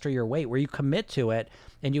master your weight, where you commit to it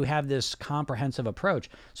and you have this comprehensive approach.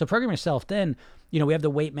 So Program Yourself Thin, we have the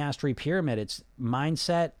weight mastery pyramid. It's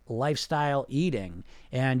mindset, lifestyle, eating,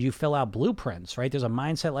 and you fill out blueprints, right? There's a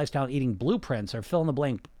mindset, lifestyle, eating blueprints or fill in the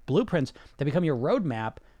blank blueprints that become your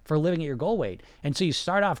roadmap for living at your goal weight. And so you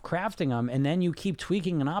start off crafting them and then you keep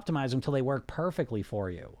tweaking and optimizing until they work perfectly for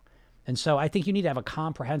you. And so I think you need to have a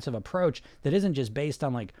comprehensive approach that isn't just based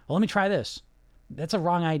on like, well, let me try this. That's a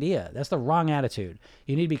wrong idea. That's the wrong attitude.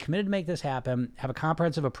 You need to be committed to make this happen, have a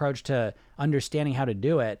comprehensive approach to understanding how to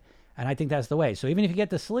do it. And I think that's the way. So even if you get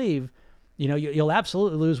the sleeve, you'll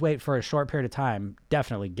absolutely lose weight for a short period of time.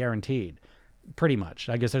 Definitely guaranteed. Pretty much.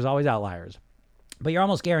 I guess there's always outliers. But you're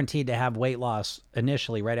almost guaranteed to have weight loss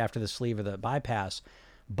initially right after the sleeve or the bypass.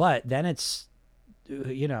 But then it's,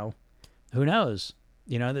 who knows?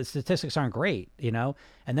 The statistics aren't great, and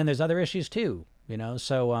then there's other issues too,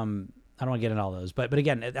 so I don't want to get into all those. But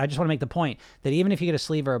again, I just want to make the point that even if you get a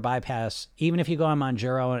sleeve or a bypass, even if you go on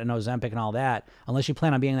Mounjaro and Ozempic and all that, unless you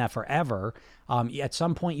plan on being that forever, at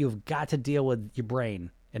some point you've got to deal with your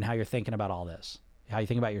brain and how you're thinking about all this, how you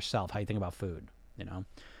think about yourself, how you think about food,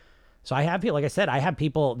 So I have people, like I said, I have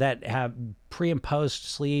people that have pre and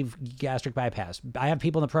post sleeve gastric bypass. I have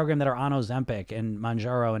people in the program that are on Ozempic and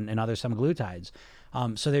Mounjaro and other semaglutides.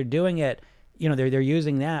 So they're doing it, they're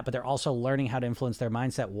using that, but they're also learning how to influence their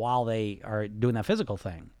mindset while they are doing that physical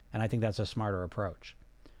thing. And I think that's a smarter approach.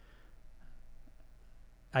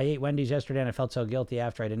 I ate Wendy's yesterday and I felt so guilty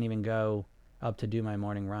after I didn't even go up to do my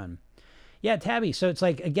morning run. Yeah, Tabby. So it's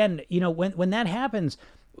like, again, when that happens,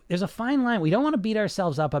 there's a fine line. We don't want to beat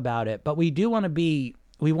ourselves up about it, but we want to be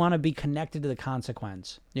connected to the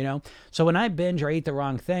consequence, So when I binge or eat the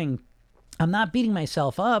wrong thing, I'm not beating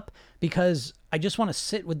myself up because I just want to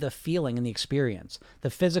sit with the feeling and the experience, the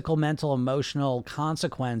physical, mental, emotional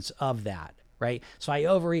consequence of that, right? So I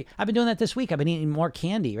overeat. I've been doing that this week. I've been eating more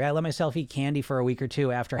candy, right? I let myself eat candy for a week or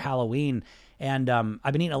two after Halloween. And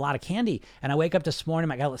I've been eating a lot of candy. And I wake up this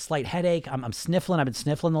morning, I got a slight headache. I'm sniffling. I've been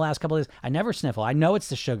sniffling the last couple of days. I never sniffle. I know it's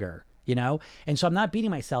the sugar, you know? And so I'm not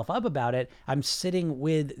beating myself up about it. I'm sitting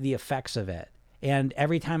with the effects of it. And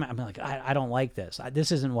every time I'm like, I don't like this.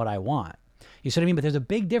 This isn't what I want. You see what I mean? But there's a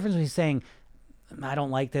big difference between saying, I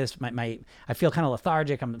don't like this. I feel kind of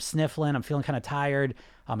lethargic. I'm sniffling. I'm feeling kind of tired.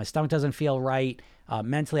 My stomach doesn't feel right.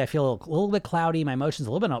 Mentally, I feel a little bit cloudy. My emotions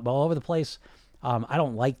a little bit all over the place. I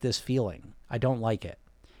don't like this feeling. I don't like it.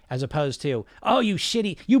 As opposed to, oh,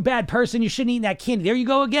 you bad person. You shouldn't eat that candy. There you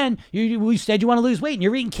go again. You said you want to lose weight and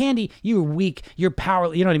you're eating candy. You're weak. You're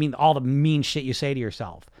powerless. You know what I mean? All the mean shit you say to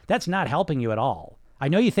yourself. That's not helping you at all. I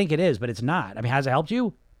know you think it is, but it's not. I mean, has it helped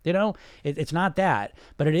you? You know, it's not that,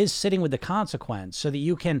 but it is sitting with the consequence so that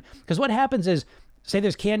you can, because what happens is, say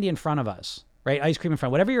there's candy in front of us, right? Ice cream in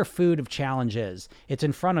front, whatever your food of challenge is, it's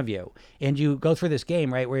in front of you. And you go through this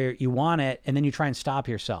game, right, where you want it and then you try and stop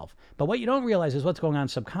yourself. But what you don't realize is what's going on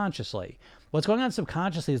subconsciously. What's going on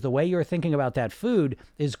subconsciously is the way you're thinking about that food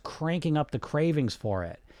is cranking up the cravings for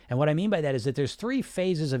it. And what I mean by that is that there's 3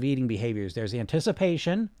 phases of eating behaviors. There's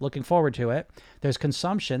anticipation, looking forward to it. There's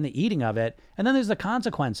consumption, the eating of it. And then there's the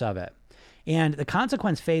consequence of it. And the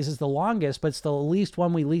consequence phase is the longest, but it's the least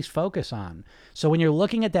one we least focus on. So when you're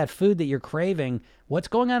looking at that food that you're craving, what's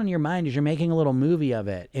going on in your mind is you're making a little movie of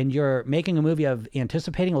it. And you're making a movie of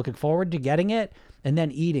anticipating, looking forward to getting it, and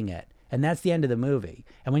then eating it. And that's the end of the movie.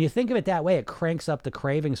 And when you think of it that way, it cranks up the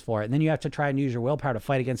cravings for it. And then you have to try and use your willpower to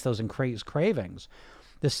fight against those increased cravings.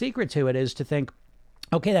 The secret to it is to think,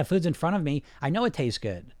 okay, that food's in front of me. I know it tastes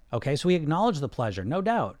good. Okay, so we acknowledge the pleasure, no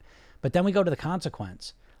doubt. But then we go to the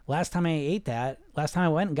consequence. Last time I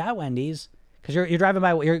went and got Wendy's, because you're driving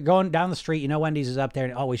by, you're going down the street, you know Wendy's is up there,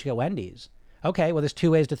 and we should get Wendy's. Okay, well, there's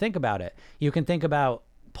 2 ways to think about it. You can think about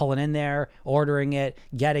pulling in there, ordering it,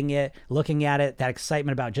 getting it, looking at it, that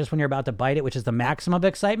excitement about just when you're about to bite it, which is the maximum of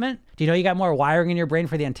excitement. Do you know you got more wiring in your brain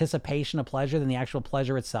for the anticipation of pleasure than the actual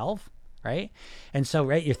pleasure itself? Right? And so,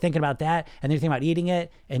 right, you're thinking about that and then you're thinking about eating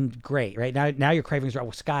it and great, right? Now your cravings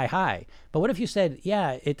are sky high. But what if you said,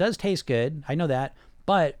 yeah, it does taste good. I know that.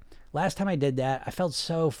 But last time I did that, I felt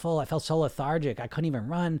so full. I felt so lethargic. I couldn't even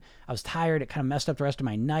run. I was tired. It kind of messed up the rest of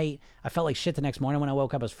my night. I felt like shit the next morning when I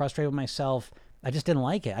woke up. I was frustrated with myself. I just didn't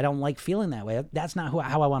like it. I don't like feeling that way. That's not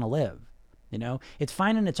how I want to live. You know, it's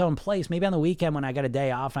fine in its own place. Maybe on the weekend when I got a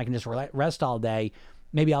day off and I can just rest all day,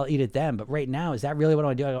 maybe I'll eat it then. But right now, is that really what I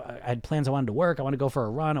want to do? I had plans. I wanted to work. I want to go for a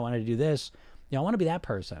run. I wanted to do this. You know, I want to be that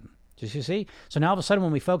person. Just, you see? So now all of a sudden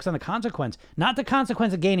when we focus on the consequence, not the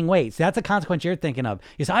consequence of gaining weight. See, that's the consequence you're thinking of.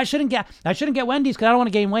 You say, I shouldn't get Wendy's because I don't want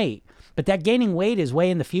to gain weight. But that gaining weight is way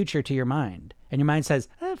in the future to your mind. And your mind says,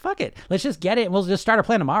 fuck it. Let's just get it. And we'll just start a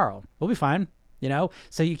plan tomorrow. We'll be fine. You know?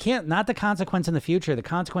 So you can't, not the consequence in the future, the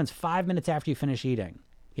consequence 5 minutes after you finish eating.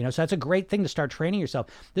 You know, so that's a great thing to start training yourself.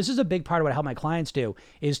 This is a big part of what I help my clients do,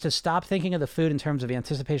 is to stop thinking of the food in terms of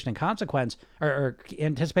anticipation and consequence, or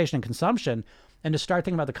anticipation and consumption, and to start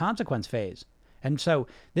thinking about the consequence phase. And so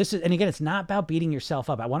this is, and again, it's not about beating yourself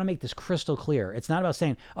up. I want to make this crystal clear. It's not about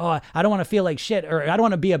saying, oh, I don't want to feel like shit, or I don't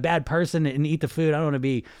want to be a bad person and eat the food. I don't want to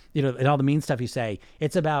be, you know, and all the mean stuff you say.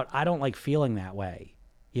 It's about, I don't like feeling that way,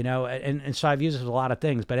 you know? And so I've used this with a lot of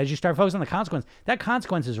things, but as you start focusing on the consequence, that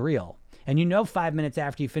consequence is real. And you know 5 minutes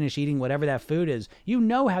after you finish eating whatever that food is, you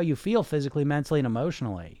know how you feel physically, mentally, and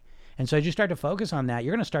emotionally. And so as you start to focus on that,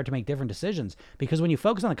 you're going to start to make different decisions. Because when you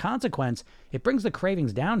focus on the consequence, it brings the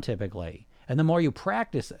cravings down typically. And the more you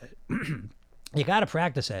practice it, you got to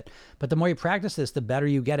practice it. But the more you practice this, the better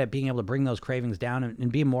you get at being able to bring those cravings down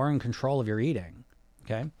and be more in control of your eating.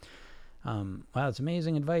 Okay? Wow, it's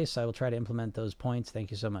amazing advice. I will try to implement those points.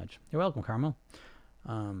 Thank you so much. You're welcome, Carmel.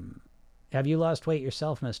 Have you lost weight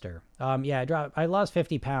yourself, mister? Yeah, I lost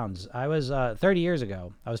 50 pounds. I was 30 years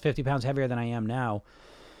ago. I was 50 pounds heavier than I am now.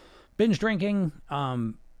 Binge drinking,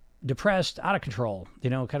 depressed, out of control, you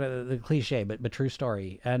know, kind of the cliche, but true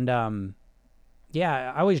story. And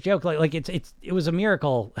yeah, I always joke like it was a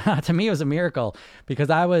miracle. To me, it was a miracle because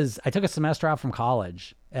I took a semester off from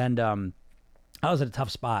college and I was at a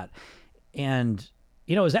tough spot. And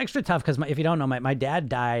you know, it was extra tough because if you don't know, my dad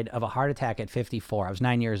died of a heart attack at 54. I was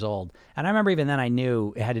 9 years old. And I remember even then I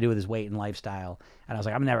knew it had to do with his weight and lifestyle. And I was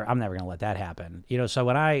like, I'm never going to let that happen. You know, so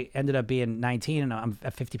when I ended up being 19 and I'm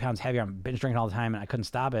at 50 pounds heavier, I'm binge drinking all the time and I couldn't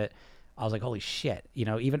stop it. I was like, holy shit. You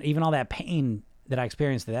know, even all that pain that I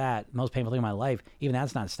experienced, that most painful thing in my life, even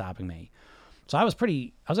that's not stopping me. So I was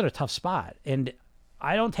at a tough spot. And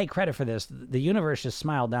I don't take credit for this. The universe just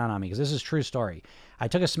smiled down on me because this is a true story. I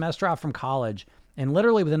took a semester off from college. And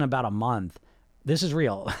literally within about a month, this is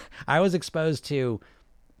real. I was exposed to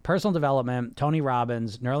personal development, Tony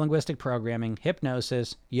Robbins, neurolinguistic programming,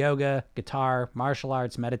 hypnosis, yoga, guitar, martial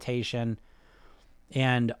arts, meditation,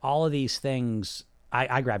 and all of these things.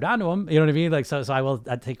 I grabbed onto them, you know what I mean? Like, so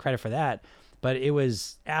I take credit for that, but it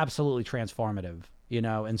was absolutely transformative,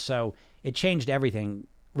 and so it changed everything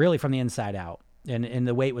really from the inside out. And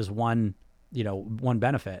the weight was one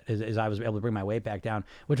benefit is I was able to bring my weight back down,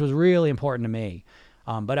 which was really important to me.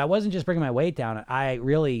 But I wasn't just bringing my weight down. I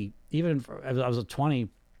really, I was 20,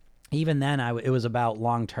 even then it was about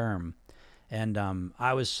long-term. And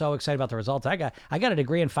I was so excited about the results. I got a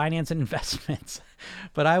degree in finance and investments,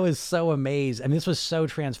 but I was so amazed. And this was so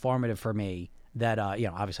transformative for me that,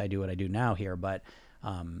 obviously I do what I do now here, but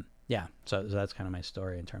yeah, so that's kind of my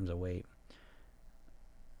story in terms of weight.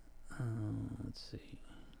 Let's see.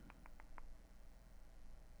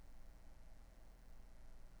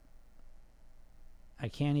 I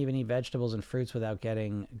can't even eat vegetables and fruits without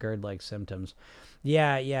getting GERD-like symptoms.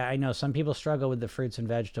 Yeah, I know. Some people struggle with the fruits and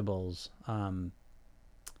vegetables.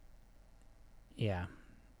 Yeah.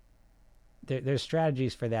 There's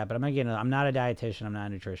strategies for that, but I'm not a dietitian. I'm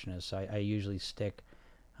not a nutritionist, so I usually stick.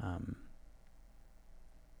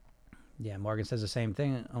 Yeah, Morgan says the same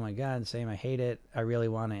thing. Oh my God, same. I hate it. I really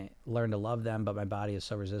want to learn to love them, but my body is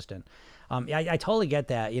so resistant. Yeah, I totally get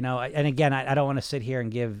that, and again, I don't want to sit here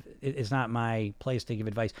and it's not my place to give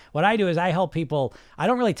advice. What I do is I help people. I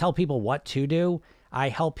don't really tell people what to do. I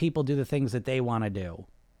help people do the things that they want to do,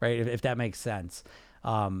 right? If that makes sense.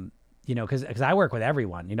 Because I work with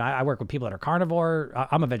everyone. I work with people that are carnivore.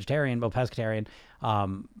 I'm a vegetarian, well, pescatarian,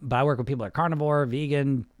 but I work with people that are carnivore,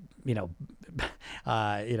 vegan,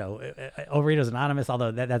 Overeaters Anonymous,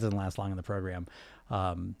 although that doesn't last long in the program.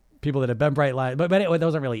 People that have been bright line, but anyway,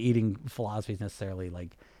 those aren't really eating philosophies necessarily,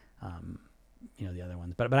 like, the other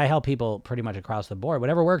ones. But I help people pretty much across the board,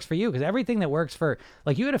 whatever works for you, because everything that works for,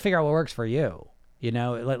 like, you got to figure out what works for you.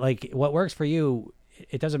 Like what works for you.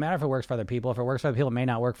 It doesn't matter if it works for other people. If it works for other people, it may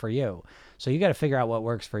not work for you. So you got to figure out what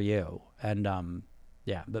works for you. And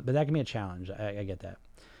yeah, but that can be a challenge. I get that.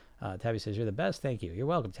 Tabby says, you're the best. Thank you. You're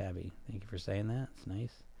welcome, Tabby. Thank you for saying that. It's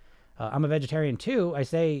nice. I'm a vegetarian too. I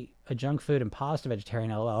say a junk food and pasta vegetarian.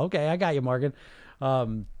 LOL. Okay, I got you, Morgan.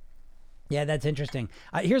 Yeah, that's interesting.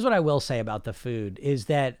 Here's what I will say about the food is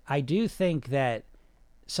that I do think that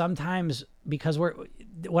sometimes, because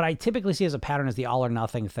what I typically see as a pattern is the all or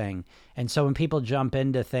nothing thing. And so when people jump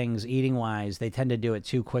into things eating wise, they tend to do it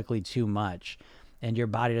too quickly, too much, and your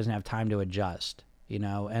body doesn't have time to adjust,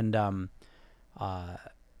 and,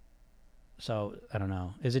 so I don't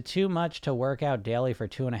know. Is it too much to work out daily for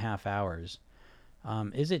 2.5 hours?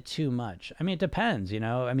 Is it too much? I mean, it depends,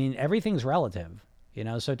 everything's relative,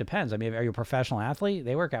 so it depends. I mean, are you a professional athlete?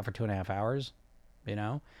 They work out for 2.5 hours,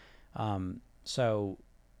 so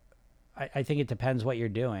I think it depends what you're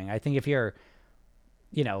doing. I think if you're,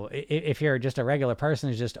 if you're just a regular person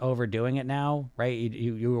who's just overdoing it now, right?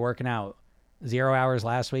 You were working out 0 hours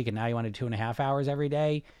last week and now you want to do 2.5 hours every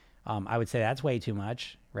day. I would say that's way too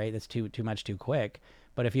much, right? That's too much too quick.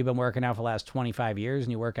 But if you've been working out for the last 25 years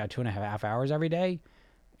and you work out 2.5 hours every day,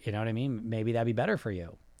 you know what I mean? Maybe that'd be better for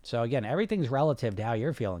you. So again, everything's relative to how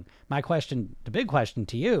you're feeling. My question, the big question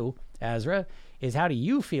to you, Ezra, is how do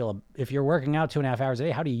you feel if you're working out 2.5 hours a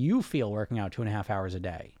day? How do you feel working out 2.5 hours a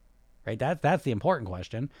day? Right? That's the important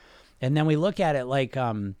question. And then we look at it like,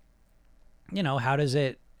 how's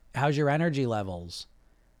your energy levels?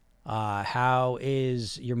 How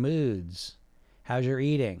is your moods? How's your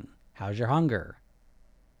eating? How's your hunger?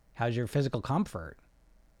 How's your physical comfort?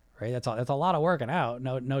 Right? That's a lot of working out,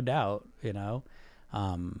 no doubt,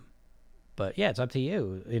 but yeah, it's up to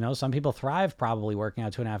you. Some people thrive probably working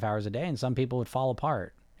out 2.5 hours a day, and some people would fall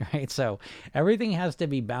apart, right? So everything has to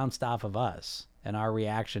be bounced off of us and our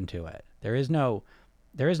reaction to it. There is no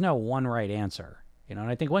one right answer, and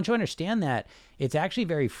I think once you understand that, it's actually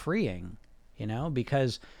very freeing,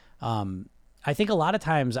 because I think a lot of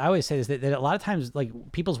times, I always say this, that a lot of times, like,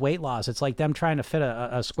 people's weight loss, it's like them trying to fit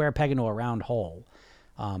a square peg into a round hole.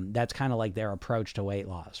 That's kind of like their approach to weight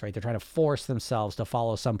loss, right? They're trying to force themselves to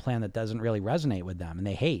follow some plan that doesn't really resonate with them, and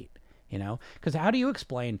they hate, because how do you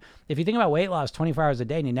explain, if you think about weight loss 24 hours a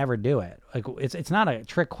day and you never do it, like, it's not a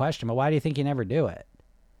trick question, but why do you think you never do it?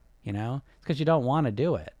 It's because you don't want to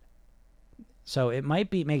do it. So it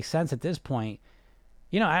might make sense at this point.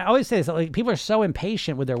 I always say this, like, people are so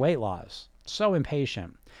impatient with their weight loss. So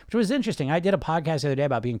impatient, which was interesting. I did a podcast the other day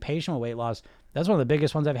about being patient with weight loss. That's one of the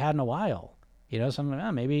biggest ones I've had in a while.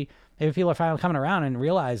 Maybe people are finally coming around and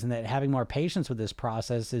realizing that having more patience with this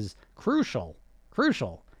process is crucial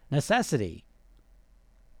necessity,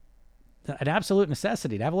 an absolute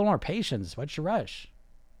necessity to have a little more patience. What's your rush?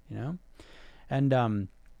 And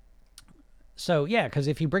so, yeah, because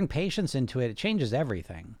if you bring patience into it, it changes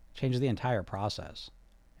everything, changes the entire process,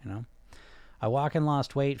 you know? I walk and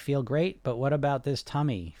lost weight, feel great, but what about this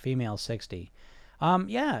tummy? Female 60.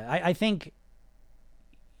 Yeah, I think,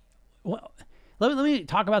 well, let me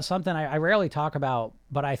talk about something I rarely talk about,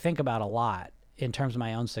 but I think about a lot in terms of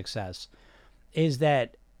my own success, is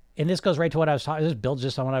that, and this goes right to what I was talking, this builds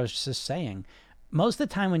just on what I was just saying. Most of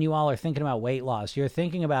the time when you all are thinking about weight loss, you're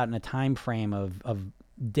thinking about in a time frame of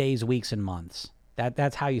days, weeks, and months.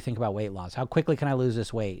 That's how you think about weight loss. How quickly can I lose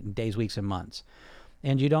this weight in days, weeks, and months?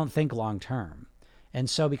 And you don't think long term. And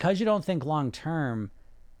so because you don't think long term,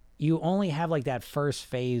 you only have like that first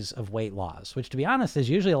phase of weight loss, which to be honest is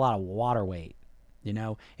usually a lot of water weight. You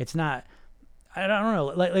know, it's not, I don't know,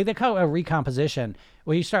 like they call it a recomposition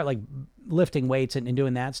where you start like lifting weights and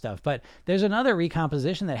doing that stuff. But there's another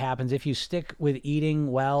recomposition that happens if you stick with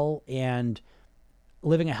eating well and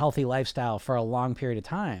living a healthy lifestyle for a long period of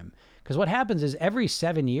time. Because what happens is every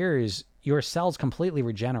 7 years, your cells completely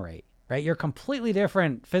regenerate, right? You're a completely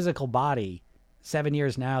different physical body 7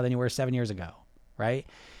 years now than you were 7 years ago, right?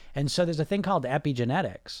 And so there's a thing called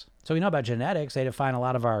epigenetics. So we know about genetics. They define a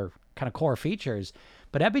lot of our kind of core features,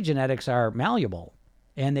 but epigenetics are malleable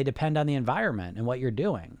and they depend on the environment and what you're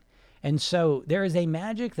doing. And so there is a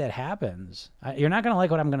magic that happens. You're not going to like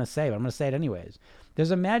what I'm going to say, but I'm going to say it anyways.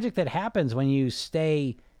 There's a magic that happens when you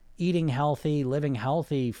stay eating healthy, living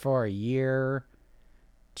healthy for a year,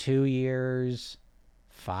 2 years,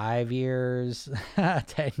 5 years,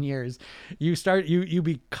 10 years. You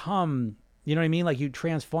become, you know what I mean? Like you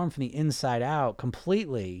transform from the inside out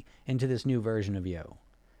completely into this new version of you.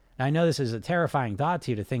 Now, I know this is a terrifying thought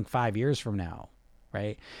to you to think 5 years from now,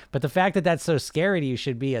 right? But the fact that that's so scary to you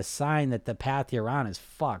should be a sign that the path you're on is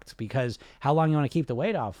fucked, because how long you want to keep the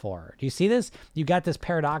weight off for? Do you see this? You got this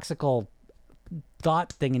paradoxical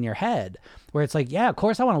thought thing in your head where it's like, yeah, of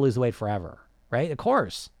course I want to lose the weight forever, right? Of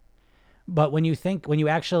course. But when you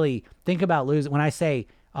actually think about losing, when I say,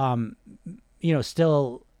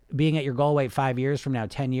 still being at your goal weight 5 years from now,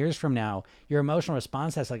 10 years from now, your emotional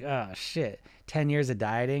response that's like, oh shit, 10 years of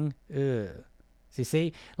dieting. Ugh. So you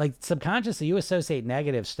see, like subconsciously you associate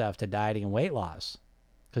negative stuff to dieting and weight loss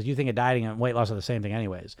because you think of dieting and weight loss are the same thing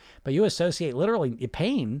anyways, but you associate literally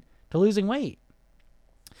pain to losing weight.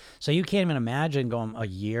 So you can't even imagine going a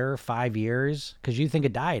year, 5 years, because you think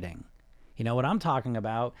of dieting. You know, what I'm talking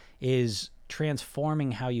about is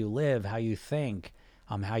transforming how you live, how you think,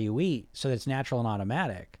 how you eat, so that it's natural and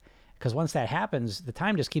automatic. Because once that happens, the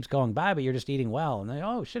time just keeps going by, but you're just eating well. And then,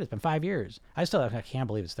 oh shit, it's been 5 years. I can't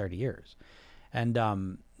believe it's 30 years. And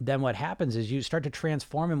then what happens is you start to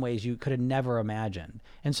transform in ways you could have never imagined.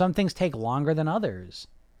 And some things take longer than others.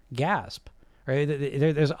 Gasp. Right?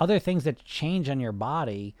 There's other things that change on your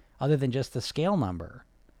body other than just the scale number,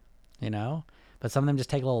 you know? But some of them just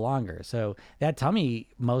take a little longer. So that tummy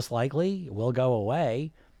most likely will go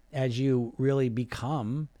away as you really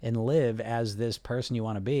become and live as this person you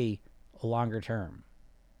want to be longer term,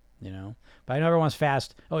 you know? But I know everyone's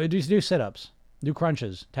fast. Oh, do sit-ups, do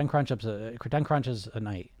crunches, 10 crunches a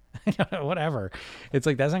night, whatever. It's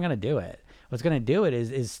like, that's not going to do it. What's going to do it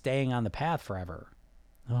is staying on the path forever.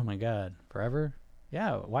 Oh my God, forever?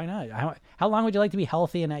 Yeah, why not? How long would you like to be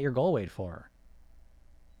healthy and at your goal weight for?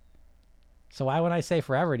 So why when I say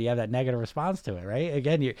forever do you have that negative response to it, right?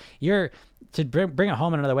 Again, you're to bring it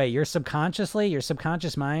home in another way, your subconscious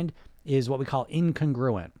mind is what we call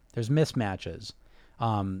incongruent. There's mismatches.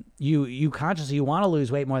 You consciously, you want to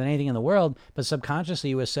lose weight more than anything in the world, but subconsciously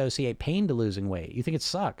you associate pain to losing weight. You think it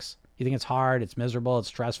sucks. You think it's hard, it's miserable, it's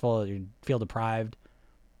stressful, you feel deprived,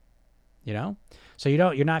 you know? So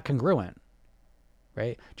you're not congruent.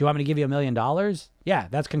 Right? Do you want me to give you $1 million? Yeah,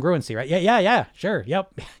 that's congruency, right? Yeah, sure.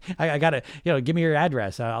 Yep. I got to, give me your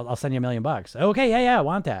address. I'll send you $1 million. Okay. Yeah. I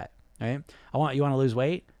want that. Right? You want to lose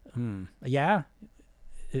weight? Yeah.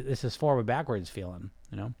 This is forward backwards feeling,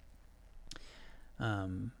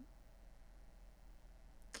 kind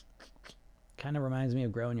of reminds me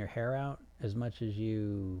of growing your hair out as much as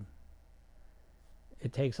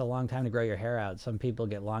it takes a long time to grow your hair out. Some people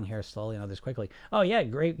get long hair slowly and others quickly. Oh yeah,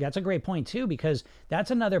 great. That's a great point too, because that's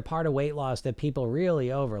another part of weight loss that people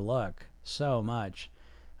really overlook so much,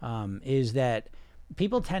 is that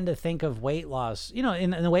people tend to think of weight loss,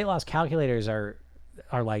 and the weight loss calculators are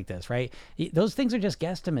like this, right? Those things are just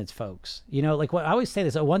guesstimates, folks. Like what I always say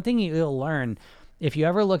this, one thing you'll learn if you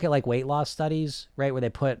ever look at like weight loss studies, right, where they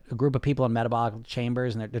put a group of people in metabolic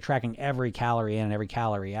chambers and they're tracking every calorie in and every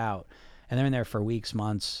calorie out. And they're in there for weeks,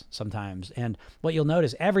 months, sometimes. And what you'll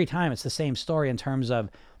notice every time, it's the same story in terms of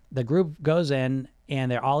the group goes in and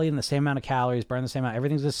they're all eating the same amount of calories, burn the same amount,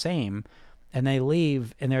 everything's the same. and they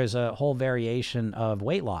leave, and there's a whole variation of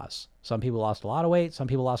weight loss. Some people lost a lot of weight, some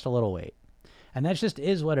people lost a little weight. And that just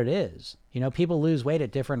is what it is. People lose weight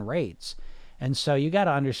at different rates. And so you got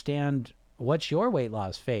to understand what's your weight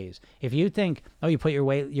loss phase. If you think, oh, you put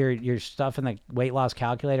your stuff in the weight loss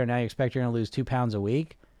calculator, now you expect you're going to lose 2 pounds a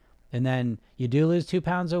week, and then you do lose 2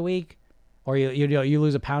 pounds a week, or you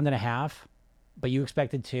lose 1.5 pounds, but you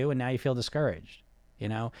expected 2, and now you feel discouraged.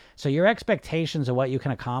 So your expectations of what you can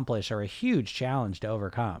accomplish are a huge challenge to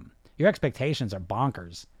overcome. Your expectations are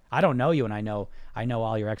bonkers. I don't know you, and I know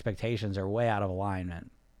all your expectations are way out of alignment,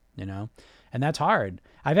 and that's hard.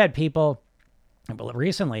 I've had people,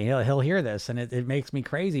 recently, he'll hear this, and it makes me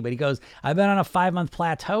crazy, but he goes, I've been on a 5-month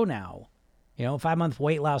plateau now, 5-month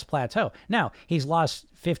weight loss plateau. Now, he's lost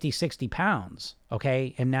 50, 60 pounds,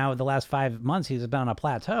 okay? And now the last 5 months, he's been on a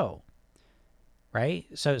plateau. Right?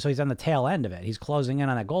 So he's on the tail end of it. He's closing in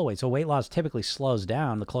on that goal weight. So weight loss typically slows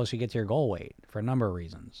down the closer you get to your goal weight for a number of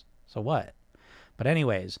reasons. So what? But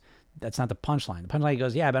anyways, that's not the punchline. The punchline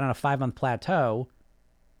goes, yeah, I've been on a 5-month plateau.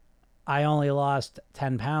 I only lost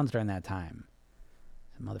 10 pounds during that time.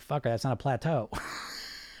 Motherfucker, that's not a plateau.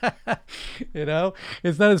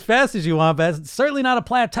 It's not as fast as you want, but it's certainly not a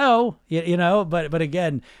plateau, but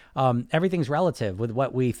again, everything's relative with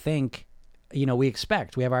what we think. We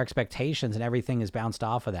expect. We have our expectations, and everything is bounced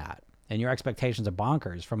off of that. And your expectations are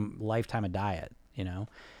bonkers from lifetime of diet,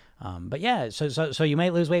 But yeah, so you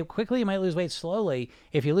might lose weight quickly, you might lose weight slowly.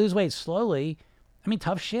 If you lose weight slowly,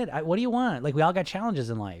 tough shit. What do you want? Like, we all got challenges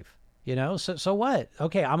in life, So what?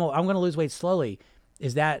 Okay, I'm going to lose weight slowly.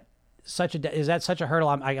 Is that such a hurdle?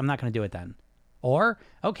 I'm not going to do it then. Or,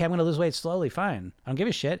 okay, I'm going to lose weight slowly. Fine. I don't give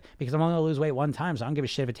a shit, because I'm only going to lose weight one time. So I don't give a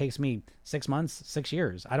shit if it takes me 6 months, 6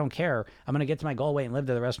 years. I don't care. I'm going to get to my goal weight and live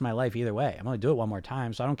there the rest of my life either way. I'm going to do it one more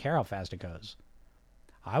time. So I don't care how fast it goes.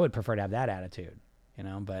 I would prefer to have that attitude,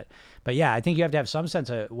 but yeah, I think you have to have some sense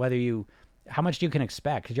of how much you can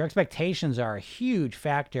expect, because your expectations are a huge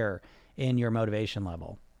factor in your motivation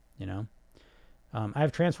level,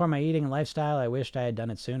 I've transformed my eating and lifestyle. I wished I had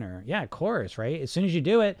done it sooner. Yeah, of course, right? As soon as you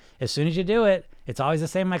do it, it's always the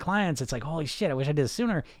same with my clients. It's like, holy shit, I wish I did it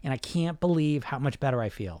sooner. And I can't believe how much better I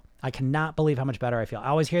feel. I cannot believe how much better I feel. I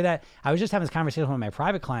always hear that. I was just having this conversation with one of my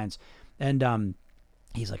private clients, and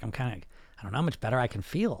he's like, I don't know how much better I can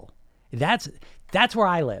feel. That's where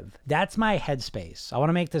I live. That's my headspace. I want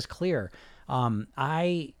to make this clear.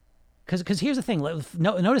 Because here's the thing.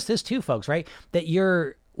 Notice this too, folks, right? That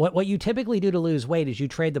what you typically do to lose weight is you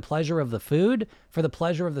trade the pleasure of the food for the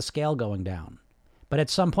pleasure of the scale going down. But at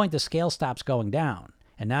some point, the scale stops going down.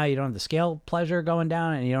 And now you don't have the scale pleasure going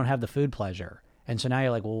down, and you don't have the food pleasure. And so now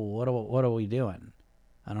you're like, well, what are we doing?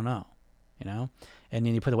 I don't know, And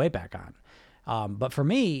then you put the weight back on. But for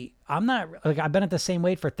me, I'm not, I've been at the same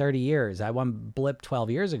weight for 30 years. I won blip 12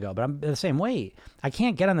 years ago, but I'm the same weight. I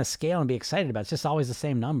can't get on the scale and be excited about it. It's just always the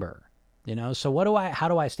same number, So how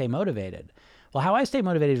do I stay motivated? Well, how I stay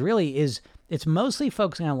motivated really is, it's mostly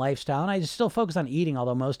focusing on lifestyle, and I still focus on eating,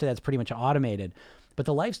 although most of that's pretty much automated. But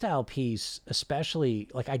the lifestyle piece, especially,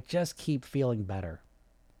 I just keep feeling better.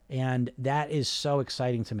 And that is so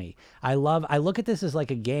exciting to me. I look at this as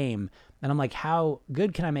like a game, and I'm like, how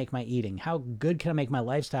good can I make my eating? How good can I make my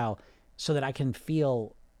lifestyle so that I can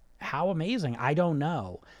feel how amazing? I don't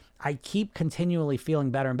know. I keep continually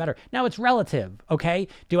feeling better and better. Now, it's relative, okay?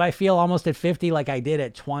 Do I feel almost at 50 like I did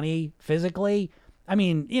at 20 physically?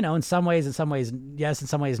 In some ways, yes, in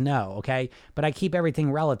some ways, no, okay? But I keep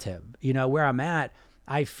everything relative. Where I'm at,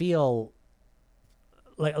 I feel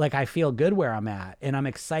like I feel good where I'm at, and I'm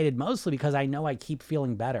excited mostly because I know I keep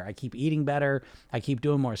feeling better. I keep eating better. I keep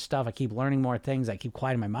doing more stuff. I keep learning more things. I keep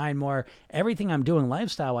quieting my mind more. Everything I'm doing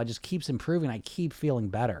lifestyle, I just keeps improving. I keep feeling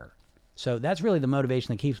better. So that's really the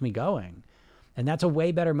motivation that keeps me going. And that's a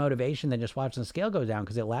way better motivation than just watching the scale go down,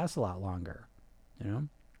 because it lasts a lot longer,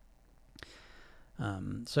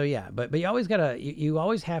 So yeah, but you always you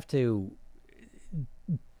always have to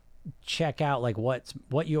check out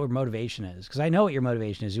what your motivation is. Because I know what your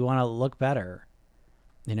motivation is. You want to look better,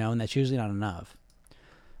 and that's usually not enough.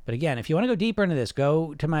 But again, if you want to go deeper into this,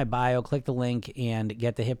 go to my bio, click the link, and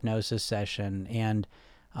get the hypnosis session. And,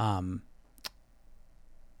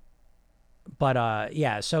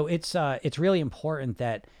 yeah, so it's really important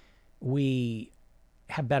that we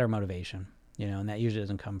have better motivation, and that usually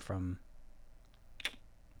doesn't come from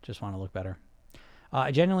just want to look better.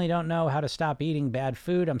 I genuinely don't know how to stop eating bad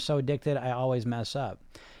food. I'm so addicted, I always mess up.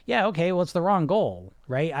 Yeah, okay, well, it's the wrong goal,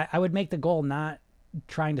 right? I would make the goal not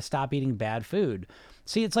trying to stop eating bad food.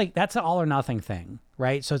 See, it's like that's an all or nothing thing,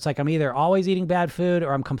 right? So it's like I'm either always eating bad food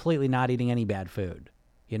or I'm completely not eating any bad food,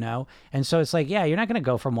 And so it's like, yeah, you're not going to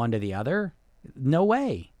go from one to the other. No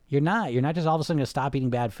way. You're not. You're not just all of a sudden going to stop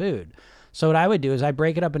eating bad food. So what I would do is I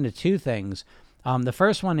break it up into two things. The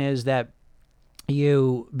first one is that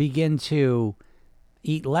you begin to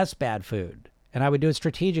eat less bad food. And I would do it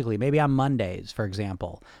strategically. Maybe on Mondays, for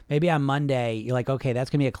example. Maybe on Monday, you're like, okay, that's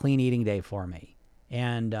going to be a clean eating day for me.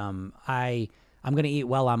 And I'm going to eat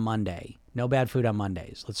well on Monday. No bad food on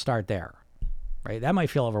Mondays. Let's start there, right? That might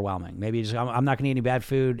feel overwhelming. Maybe just, I'm not going to eat any bad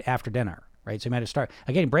food after dinner, right? So you might start,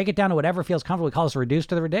 again, break it down to whatever feels comfortable. We call this reduce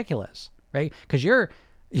to the ridiculous, right? Because you're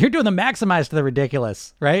doing the maximize to the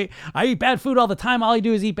ridiculous, right? I eat bad food all the time. All I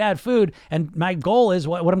do is eat bad food. And my goal is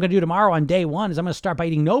what I'm going to do tomorrow on day one is I'm going to start by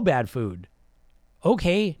eating no bad food.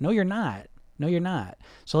 Okay. No, you're not. No, you're not.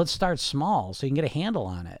 So let's start small so you can get a handle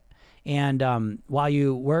on it. And while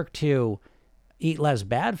you work to eat less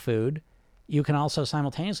bad food, you can also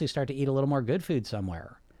simultaneously start to eat a little more good food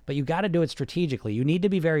somewhere. But you got to do it strategically. You need to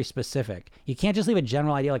be very specific. You can't just leave a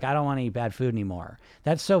general idea like, I don't want to eat bad food anymore.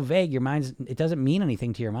 That's so vague. Your mind's, it doesn't mean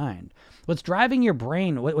anything to your mind. What's driving your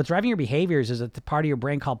brain, what's driving your behaviors is a part of your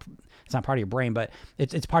brain called, it's not part of your brain, but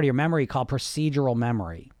it's part of your memory called procedural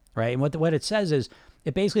memory, right? And what it says is,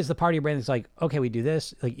 it basically is the part of your brain that's like, okay, we do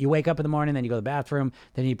this. Like you wake up in the morning, then you go to the bathroom,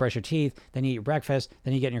 then you brush your teeth, then you eat your breakfast,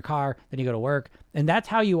 then you get in your car, then you go to work. And that's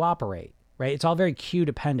how you operate, right? It's all very cue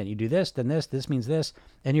dependent. You do this, then this means this.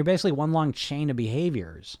 And you're basically one long chain of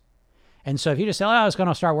behaviors. And so if you just say, oh, I was going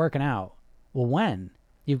to start working out. Well, when?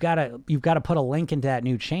 You've got to put a link into that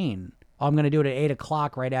new chain. Oh, I'm going to do it at 8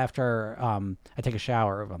 o'clock right after I take a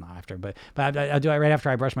shower. Well, not after, but I'll do it right after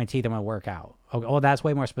I brush my teeth. I'm going to work out. Okay, well, that's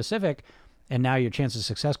way more specific. And now your chances of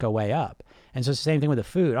success go way up. And so it's the same thing with the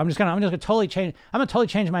food. I'm just gonna totally change. I'm gonna totally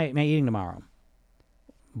change my eating tomorrow.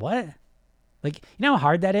 What? Like, you know how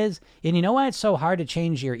hard that is? And you know why it's so hard to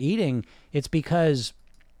change your eating? It's because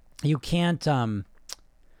you can't.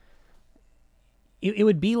 It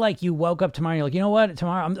would be like you woke up tomorrow and you're like, you know what?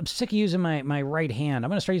 Tomorrow I'm sick of using my right hand.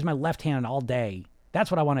 I'm gonna start using my left hand all day.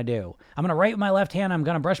 That's what I want to do. I'm gonna write with my left hand. I'm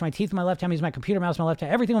gonna brush my teeth with my left hand. Use my computer mouse with my left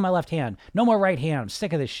hand. Everything with my left hand. No more right hand. I'm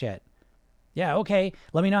sick of this shit. Yeah, okay.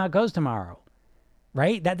 Let me know how it goes tomorrow,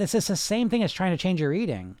 right? This is the same thing as trying to change your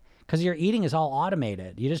eating because your eating is all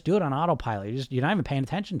automated. You just do it on autopilot. You're not even paying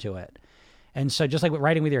attention to it. And so just like with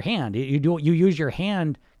writing with your hand, you use your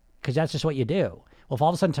hand because that's just what you do. Well, if all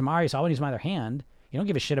of a sudden tomorrow you say, I want to use my other hand, you don't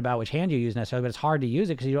give a shit about which hand you use necessarily, but it's hard to use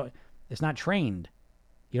it because it's not trained.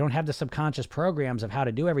 You don't have the subconscious programs of how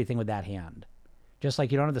to do everything with that hand. Just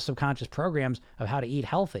like you don't have the subconscious programs of how to eat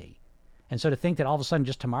healthy. And so to think that all of a sudden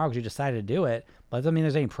just tomorrow because you decided to do it, but that doesn't mean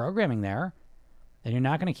there's any programming there, then you're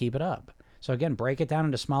not going to keep it up. So again, break it down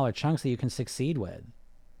into smaller chunks that you can succeed with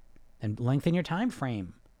and lengthen your time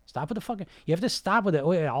frame. Stop with the fucking, you have to stop with it.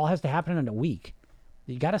 Oh, it all has to happen in a week.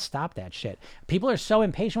 You got to stop that shit. People are so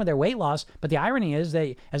impatient with their weight loss, but the irony is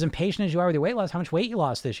that as impatient as you are with your weight loss, how much weight you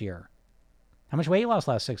lost this year? How much weight you lost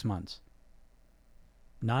last 6 months?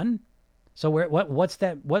 None? So what's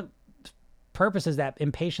that, what purpose is that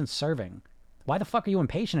impatience serving? Why the fuck are you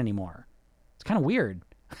impatient anymore? It's kind of weird.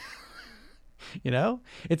 You know,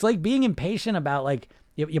 it's like being impatient about like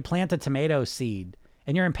you plant a tomato seed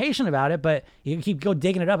and you're impatient about it, but you keep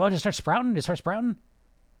digging it up. Oh, it just starts sprouting. It starts sprouting.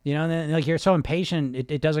 You know, and then like you're so impatient,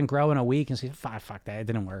 it doesn't grow in a week and say, fuck that, it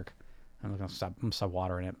didn't work. I'm gonna stop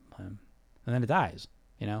watering it, and then it dies.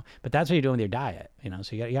 You know, but that's what you're doing with your diet. You know,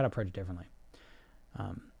 so you got to approach it differently.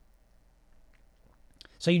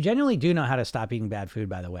 So you genuinely do know how to stop eating bad food,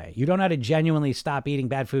 by the way. You don't know how to genuinely stop eating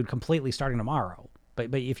bad food completely starting tomorrow.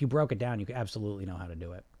 But if you broke it down, you could absolutely know how to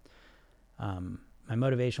do it. My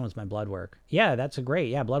motivation was my blood work. Yeah,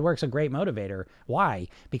 blood work's a great motivator. Why?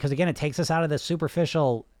 Because again, it takes us out of the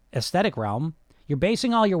superficial aesthetic realm. You're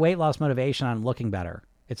basing all your weight loss motivation on looking better.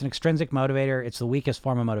 It's an extrinsic motivator. It's the weakest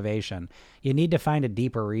form of motivation. You need to find a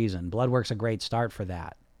deeper reason. Blood work's a great start for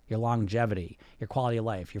that. Your longevity, your quality of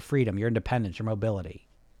life, your freedom, your independence, your mobility.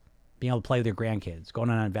 Being able to play with your grandkids, going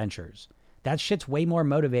on adventures. That shit's way more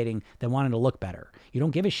motivating than wanting to look better. You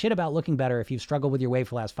don't give a shit about looking better if you've struggled with your weight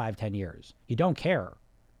for the last 5-10 years. You don't care.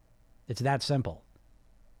 It's that simple.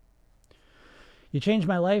 You changed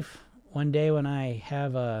my life. One day when I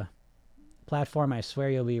have a platform, I swear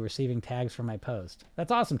you'll be receiving tags from my post.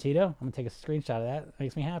 That's awesome, Tito. I'm going to take a screenshot of that. It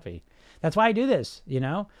makes me happy. That's why I do this, you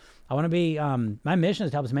know? I want to be, my mission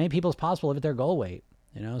is to help as many people as possible live at their goal weight,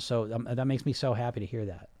 you know? So that makes me so happy to hear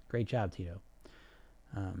that. Great job, Tito.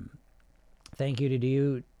 Thank you.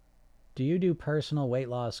 Do you do personal weight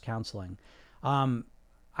loss counseling?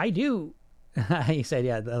 I do. He said,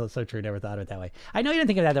 yeah, that was so true. Never thought of it that way. I know you didn't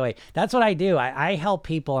think of it that way. That's what I do. I help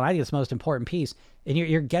people, and I think it's the most important piece. And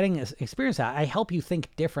you're getting experience that. I help you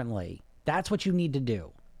think differently. That's what you need to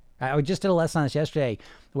do. I just did a lesson on this yesterday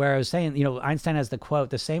where I was saying, Einstein has the quote,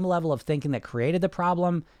 the same level of thinking that created the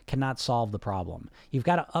problem cannot solve the problem. You've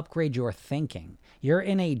got to upgrade your thinking. You're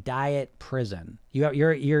in a diet prison.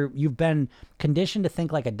 You've been conditioned to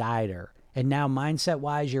think like a dieter. And now mindset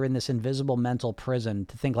wise, you're in this invisible mental prison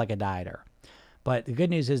to think like a dieter. But the good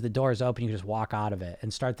news is the door is open. You can just walk out of it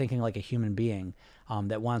and start thinking like a human being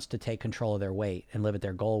that wants to take control of their weight and live at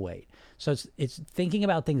their goal weight. So it's thinking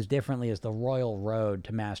about things differently is the royal road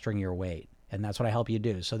to mastering your weight. And that's what I help you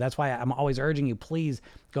do. So that's why I'm always urging you, please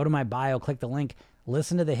go to my bio, click the link,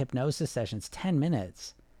 listen to the hypnosis session. It's 10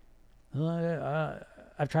 minutes.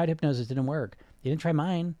 I've tried hypnosis. It didn't work. You didn't try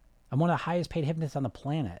mine. I'm one of the highest paid hypnotists on the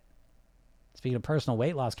planet. Speaking of personal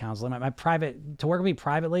weight loss counseling, to work with me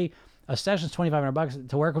privately, a session is $2,500.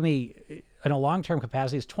 To work with me in a long-term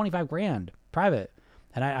capacity is $25,000 private.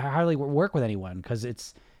 And I hardly work with anyone because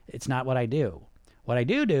it's not what I do. What I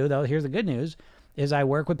do though, here's the good news, is I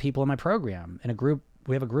work with people in my program in a group.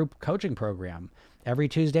 We have a group coaching program every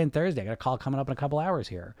Tuesday and Thursday. I got a call coming up in a couple hours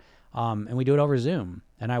here. And we do it over Zoom,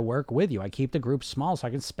 and I work with you. I keep the group small so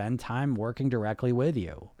I can spend time working directly with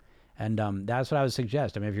you. And that's what I would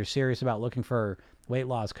suggest. I mean, if you're serious about looking for weight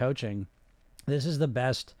loss coaching, this is the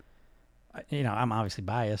best. I'm obviously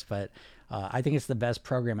biased, but I think it's the best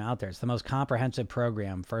program out there. It's the most comprehensive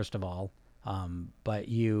program, first of all. But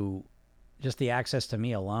just the access to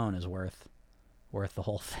me alone is worth the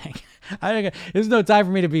whole thing. There's no time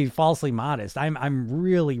for me to be falsely modest. I'm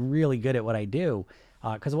really, really good at what I do.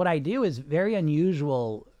 Because what I do is very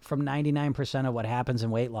unusual from 99% of what happens in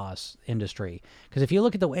weight loss industry. Because if you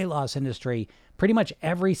look at the weight loss industry, pretty much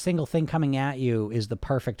every single thing coming at you is the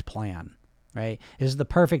perfect plan, right? This is the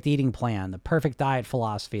perfect eating plan, the perfect diet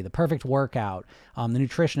philosophy, the perfect workout. The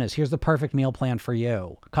nutritionist, here's the perfect meal plan for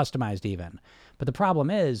you, customized even. But the problem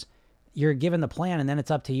is you're given the plan and then it's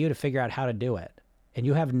up to you to figure out how to do it. And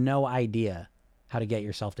you have no idea how to get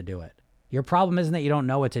yourself to do it. Your problem isn't that you don't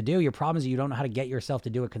know what to do. Your problem is that you don't know how to get yourself to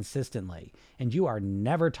do it consistently. And you are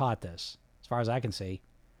never taught this, as far as I can see.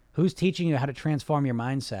 Who's teaching you how to transform your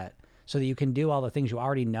mindset so that you can do all the things you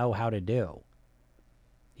already know how to do?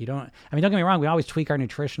 Don't get me wrong. We always tweak our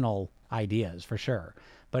nutritional ideas for sure.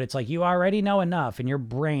 But it's like you already know enough in your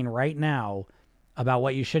brain right now about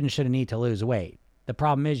what you should and shouldn't eat to lose weight. The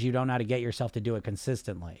problem is you don't know how to get yourself to do it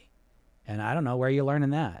consistently. And I don't know where you're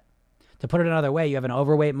learning that. To put it another way, you have an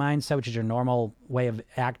overweight mindset, which is your normal way of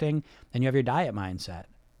acting, and you have your diet mindset.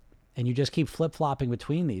 And you just keep flip-flopping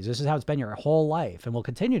between these. This is how it's been your whole life and will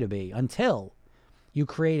continue to be until you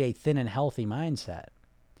create a thin and healthy mindset.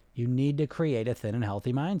 You need to create a thin and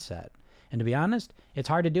healthy mindset. And to be honest, it's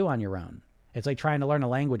hard to do on your own. It's like trying to learn a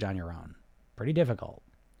language on your own. Pretty difficult.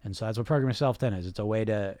 And so that's what Program Yourself Thin is. It's a way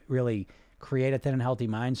to really create a thin and healthy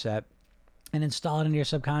mindset and install it into your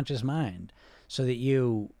subconscious mind so that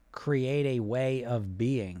you create a way of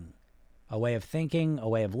being, a way of thinking, a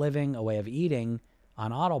way of living, a way of eating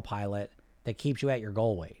on autopilot that keeps you at your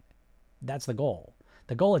goal weight. That's the goal.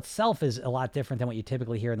 The goal itself is a lot different than what you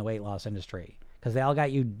typically hear in the weight loss industry because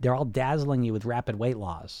they're all dazzling you with rapid weight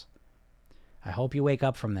loss. I hope you wake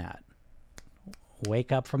up from that.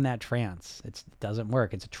 Wake up from that trance. It doesn't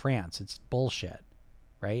work. It's a trance. It's bullshit,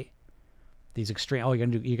 right? These extreme,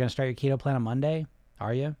 you're gonna start your keto plan on Monday?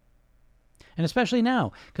 Are you? And especially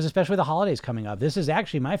now, because especially with the holidays coming up, this is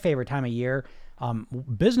actually my favorite time of year,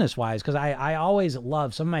 business-wise, because I always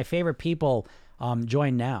love some of my favorite people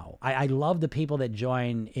join now. I love the people that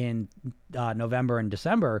join in November and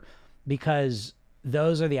December because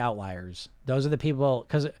those are the outliers. Those are the people,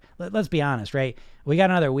 because let's be honest, right? We got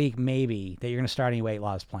another week maybe that you're going to start any weight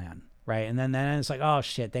loss plan, right? And then it's like, oh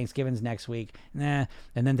shit, Thanksgiving's next week. Nah.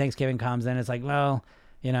 And then Thanksgiving comes, then it's like, well,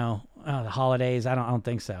 the holidays, I don't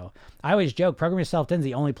think so. I always joke, Program Yourself Thin is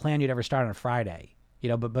the only plan you'd ever start on a Friday.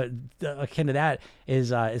 But akin to that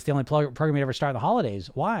is it's the only program you'd ever start on the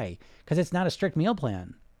holidays. Why? Because it's not a strict meal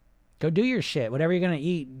plan. Go do your shit. Whatever you're going to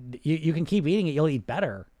eat, you can keep eating it. You'll eat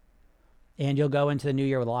better. And you'll go into the new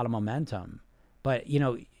year with a lot of momentum. But,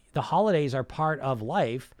 the holidays are part of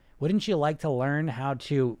life. Wouldn't you like to learn how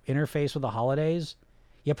to interface with the holidays?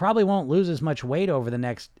 You probably won't lose as much weight over the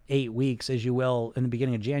next 8 weeks as you will in the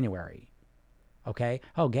beginning of January. Okay?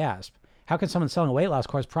 Oh, gasp. How can someone selling a weight loss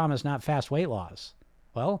course promise not fast weight loss?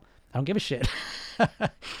 Well, I don't give a shit.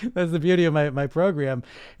 That's the beauty of my program.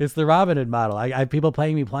 It's the Robin Hood model. I have people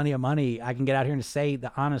paying me plenty of money. I can get out here and say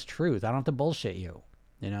the honest truth. I don't have to bullshit you,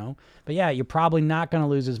 But yeah, you're probably not going to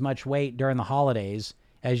lose as much weight during the holidays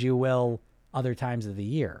as you will other times of the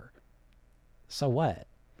year. So what?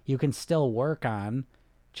 You can still work on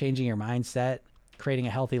changing your mindset, creating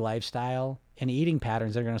a healthy lifestyle, and eating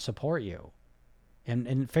patterns that are going to support you.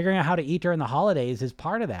 And figuring out how to eat during the holidays is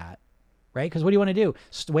part of that, right? Because what do you want to do?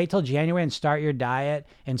 Wait till January and start your diet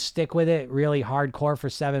and stick with it really hardcore for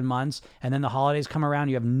 7 months. And then the holidays come around,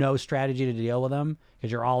 you have no strategy to deal with them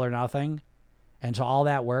because you're all or nothing. And so all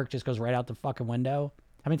that work just goes right out the fucking window.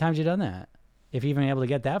 How many times have you done that? If you've been able to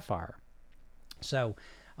get that far. So,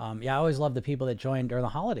 yeah, I always love the people that join during the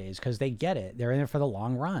holidays because they get it. They're in there for the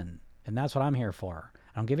long run. And that's what I'm here for.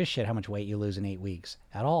 I don't give a shit how much weight you lose in 8 weeks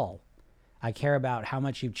at all. I care about how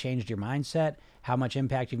much you've changed your mindset, how much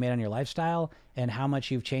impact you've made on your lifestyle, and how much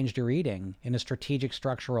you've changed your eating in a strategic,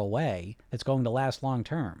 structural way that's going to last long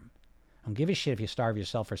term. I don't give a shit if you starve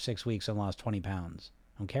yourself for 6 weeks and lost 20 pounds.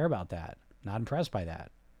 I don't care about that. Not impressed by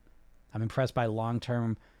that. I'm impressed by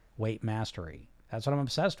long-term weight mastery. That's what I'm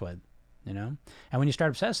obsessed with, you know? And when you start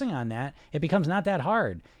obsessing on that, it becomes not that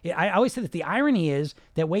hard. I always say that the irony is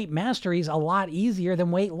that weight mastery is a lot easier than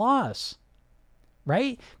weight loss.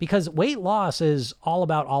 Right? Because weight loss is all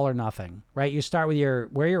about all or nothing, right? You start with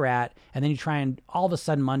where you're at, and then you try and all of a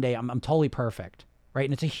sudden Monday, I'm totally perfect, right?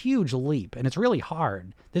 And it's a huge leap, and it's really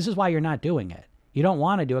hard. This is why you're not doing it. You don't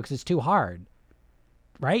want to do it because it's too hard,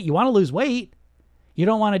 right? You want to lose weight. You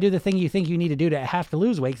don't want to do the thing you think you need to do to have to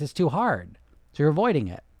lose weight because it's too hard. So you're avoiding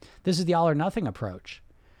it. This is the all or nothing approach.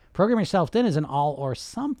 Program yourself in is an all or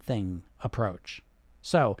something approach.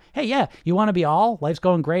 So, hey, yeah, you want to be all, life's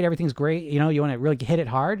going great, everything's great, you want to really hit it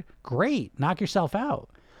hard? Great, knock yourself out.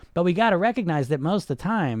 But we got to recognize that most of the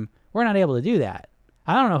time, we're not able to do that.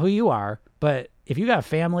 I don't know who you are, but if you got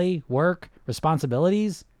family, work,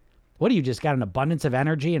 responsibilities, what do you just got an abundance of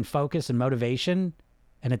energy and focus and motivation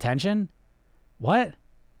and attention? What?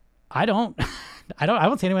 I don't. I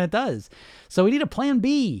don't see anyone that does. So we need a plan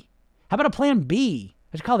B. How about a plan B?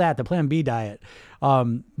 I should call that the plan B diet.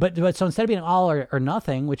 But so instead of being all or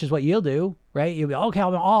nothing, which is what you'll do, right? You'll be, okay,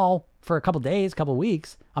 I'm all for a couple days, couple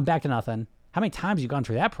weeks. I'm back to nothing. How many times have you gone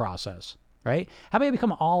through that process, right? How about you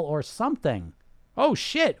become all or something? Oh,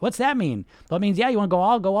 shit. What's that mean? Well, it means, yeah, you want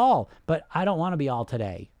to go all. But I don't want to be all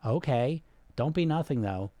today. Okay. Don't be nothing,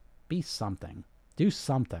 though. Be something. Do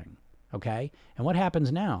something. Okay? And what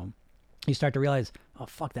happens now? You start to realize, oh,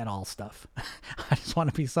 fuck that all stuff. I just want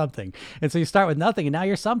to be something. And so you start with nothing, and now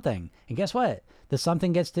you're something. And guess what? The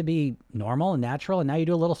something gets to be normal and natural, and now you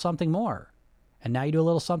do a little something more. And now you do a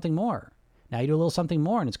little something more. Now you do a little something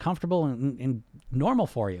more, and it's comfortable and normal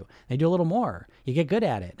for you. Now you do a little more. You get good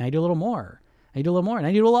at it. Now you do a little more. Now you do a little more. Now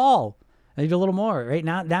you do a all. Now you do a little more. Right?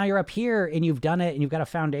 Now you're up here, and you've done it, and you've got a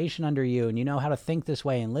foundation under you, and you know how to think this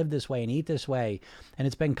way and live this way and eat this way. And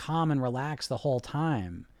it's been calm and relaxed the whole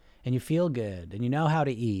time. And you feel good, and you know how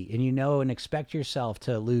to eat, and you know and expect yourself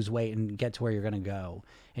to lose weight and get to where you're going to go.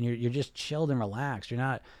 And you're just chilled and relaxed. You're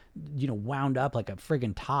not, wound up like a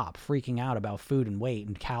friggin' top, freaking out about food and weight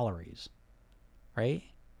and calories, right?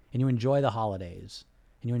 And you enjoy the holidays,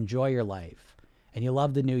 and you enjoy your life, and you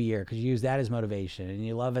love the new year because you use that as motivation, and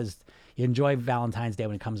you enjoy Valentine's Day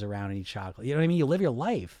when it comes around and eat chocolate. You know what I mean? You live your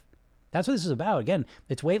life. That's what this is about. Again,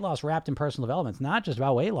 it's weight loss wrapped in personal development. It's not just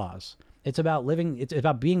about weight loss. It's about living, it's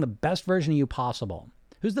about being the best version of you possible.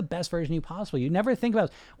 Who's the best version of you possible? You never think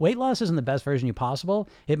about, weight loss isn't the best version of you possible.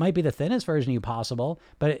 It might be the thinnest version of you possible,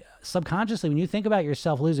 but subconsciously, when you think about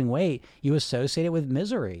yourself losing weight, you associate it with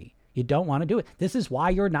misery. You don't want to do it. This is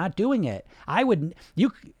why you're not doing it.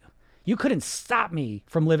 You couldn't stop me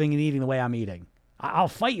from living and eating the way I'm eating. I'll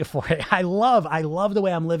fight you for it. I love the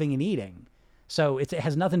way I'm living and eating. So it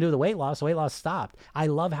has nothing to do with the weight loss. The weight loss stopped. I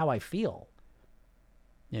love how I feel.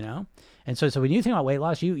 And so when you think about weight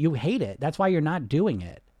loss, you hate it. That's why you're not doing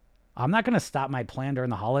it. I'm not going to stop my plan during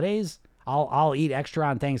the holidays. I'll eat extra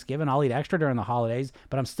on Thanksgiving. I'll eat extra during the holidays,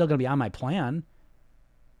 but I'm still going to be on my plan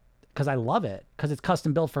because I love it, because it's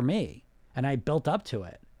custom built for me and I built up to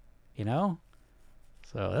it,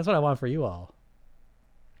 So that's what I want for you all.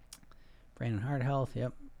 Brain and heart health.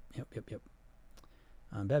 Yep.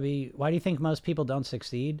 Bebby, why do you think most people don't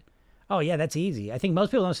succeed? Oh yeah, that's easy. I think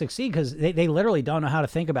most people don't succeed because they literally don't know how to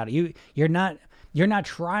think about it. You're not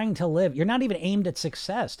trying to live. You're not even aimed at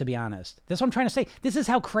success, to be honest. That's what I'm trying to say. This is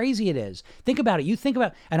how crazy it is. Think about it. You think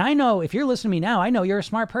about, and I know if you're listening to me now, I know you're a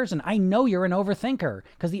smart person. I know you're an overthinker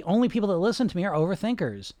because the only people that listen to me are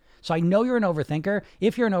overthinkers. So I know you're an overthinker.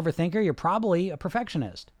 If you're an overthinker, you're probably a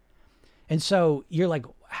perfectionist. And so you're like,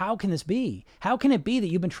 how can this be? How can it be that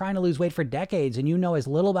you've been trying to lose weight for decades and you know as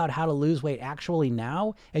little about how to lose weight actually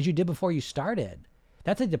now as you did before you started?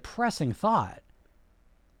 That's a depressing thought.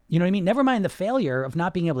 You know what I mean? Never mind the failure of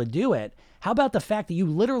not being able to do it. How about the fact that you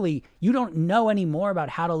don't know any more about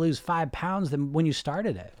how to lose 5 pounds than when you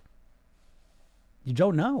started it? You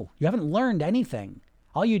don't know. You haven't learned anything.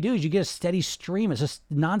 All you do is you get a steady stream. It's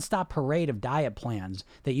a nonstop parade of diet plans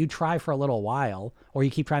that you try for a little while, or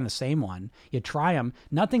you keep trying the same one. You try them.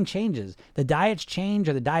 Nothing changes. The diets change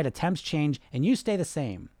or the diet attempts change, and you stay the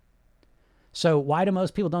same. So why do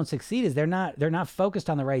most people don't succeed is they're not focused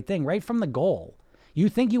on the right thing, right from the goal. You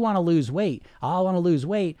think you want to lose weight. I want to lose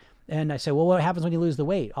weight. And I say, well, what happens when you lose the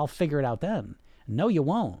weight? I'll figure it out then. No, you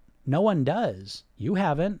won't. No one does. You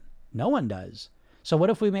haven't. No one does. So what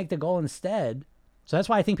if we make the goal instead? So that's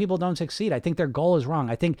why I think people don't succeed. I think their goal is wrong.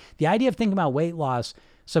 I think the idea of thinking about weight loss,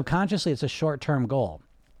 subconsciously, it's a short-term goal.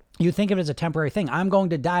 You think of it as a temporary thing. I'm going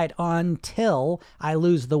to diet until I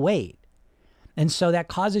lose the weight. And so that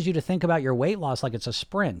causes you to think about your weight loss like it's a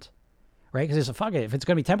sprint, right? Because it's a fuck it. If it's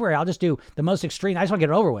going to be temporary, I'll just do the most extreme. I just want to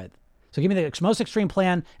get it over with. So give me the most extreme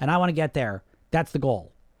plan and I want to get there. That's the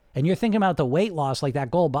goal. And you're thinking about the weight loss like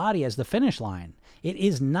that goal body as the finish line. It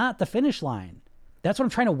is not the finish line. That's what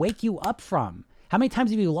I'm trying to wake you up from. How many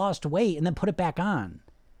times have you lost weight and then put it back on?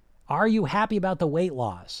 Are you happy about the weight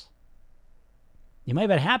loss? You might have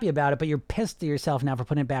been happy about it, but you're pissed at yourself now for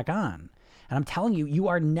putting it back on. And I'm telling you, you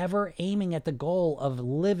are never aiming at the goal of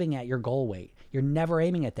living at your goal weight. You're never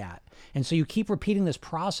aiming at that. And so you keep repeating this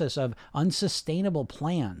process of unsustainable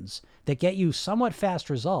plans that get you somewhat fast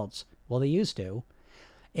results. Well, they used to.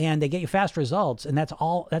 And they get you fast results. And that's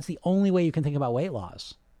the only way you can think about weight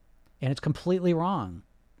loss. And it's completely wrong.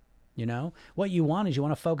 You know, what you want is you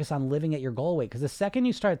want to focus on living at your goal weight. Because the second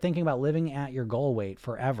you start thinking about living at your goal weight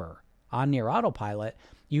forever on near autopilot,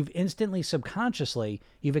 you've instantly, subconsciously,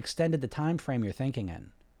 you've extended the time frame you're thinking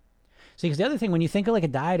in. See, because the other thing, when you think of like a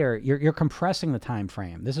dieter, you're compressing the time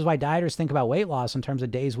frame. This is why dieters think about weight loss in terms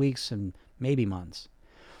of days, weeks, and maybe months.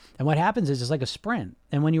 And what happens is it's like a sprint.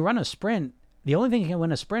 And when you run a sprint, the only thing you can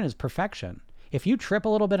win a sprint is perfection. If you trip a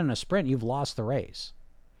little bit in a sprint, you've lost the race.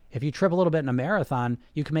 If you trip a little bit in a marathon,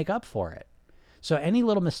 you can make up for it. So any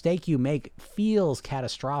little mistake you make feels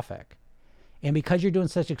catastrophic. And because you're doing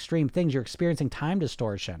such extreme things, you're experiencing time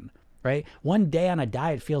distortion, right? One day on a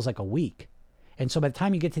diet feels like a week. And so by the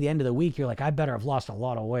time you get to the end of the week, you're like, I better have lost a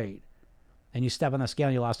lot of weight. And you step on the scale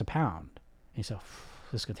and you lost a pound. And you say,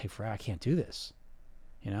 this is going to take forever. I can't do this.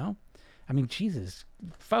 You know? I mean, Jesus,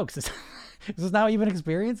 folks, this is not what you've been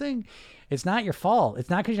experiencing. It's not your fault. It's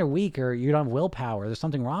not because you're weak or you don't have willpower. There's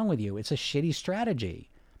something wrong with you. It's a shitty strategy.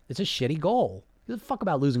 It's a shitty goal. Who the fuck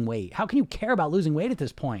about losing weight? How can you care about losing weight at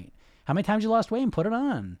this point? How many times you lost weight and put it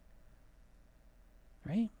on?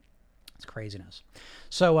 Right? It's craziness.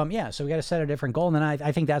 So, so we got to set a different goal. And then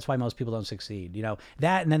I think that's why most people don't succeed. You know,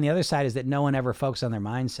 that, and then the other side is that no one ever focuses on their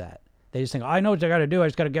mindset. They just think, I know what I got to do. I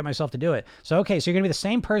just got to get myself to do it. So, okay, so you're going to be the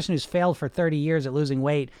same person who's failed for 30 years at losing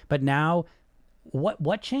weight, but now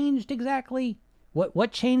what changed exactly?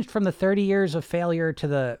 What changed from the 30 years of failure to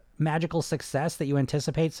the magical success that you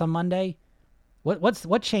anticipate some Monday?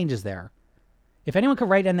 What changes there? If anyone could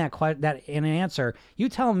write in that in an answer, you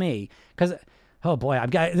tell me, because oh boy,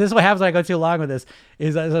 this is what happens when I go too long with this.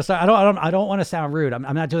 I don't want to sound rude. I'm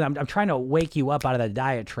not doing that. I'm trying to wake you up out of the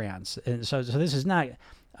diet trance. And so this is not.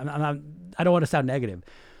 I don't want to sound negative,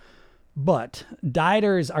 but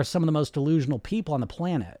dieters are some of the most delusional people on the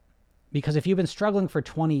planet. Because if you've been struggling for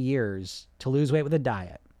 20 years to lose weight with a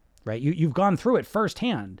diet, right? You've gone through it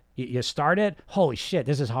firsthand. You start it. Holy shit,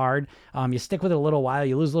 this is hard. You stick with it a little while.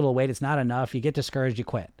 You lose a little weight. It's not enough. You get discouraged. You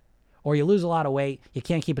quit. Or you lose a lot of weight. You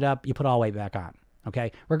can't keep it up. You put all weight back on.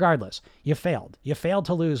 Okay? Regardless, you failed. You failed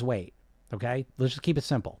to lose weight. Okay? Let's just keep it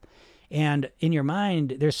simple. And in your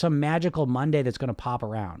mind, there's some magical Monday that's going to pop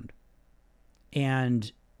around.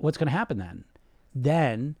 And what's going to happen then?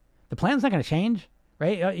 Then the plan's not going to change,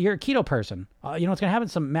 right? You're a keto person. You know what's going to happen?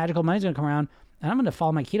 Some magical Monday's going to come around, and I'm going to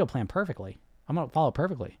follow my keto plan perfectly. I'm going to follow it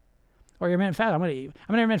perfectly. Or you're intermittent fast. I'm going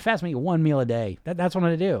to intermittent fast and eat one meal a day. That's what I'm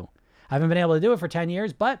going to do. I haven't been able to do it for 10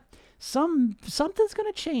 years, but something's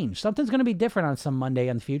going to change. Something's going to be different on some Monday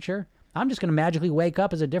in the future. I'm just going to magically wake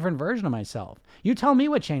up as a different version of myself. You tell me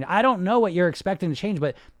what changed. I don't know what you're expecting to change,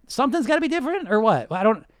 but something's got to be different or what? I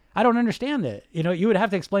don't understand it. You know, you would have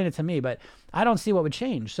to explain it to me, but I don't see what would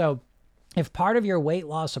change. So if part of your weight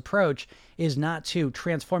loss approach is not to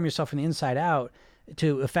transform yourself from the inside out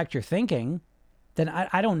to affect your thinking, then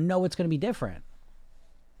I don't know what's going to be different.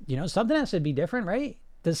 You know, something has to be different, right?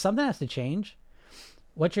 Something has to change.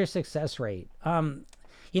 What's your success rate?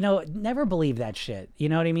 You know, never believe that shit. You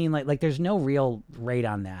know what I mean? Like there's no real rate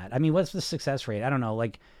on that. I mean, what's the success rate? I don't know.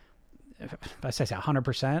 Like, if I say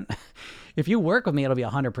 100%, if you work with me, it'll be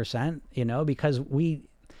 100%, you know, because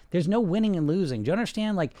there's no winning and losing. Do you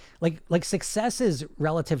understand? Like success is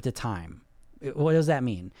relative to time. What does that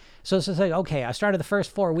mean? So it's like, okay, I started the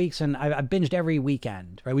first 4 weeks and I binged every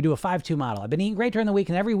weekend, right? We do a 5-2 model. I've been eating great during the week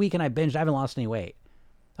and every weekend I binged, I haven't lost any weight.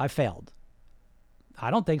 I failed.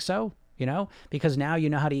 I don't think so, because now you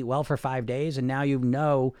know how to eat well for 5 days, and now you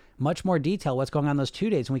know much more detail what's going on those 2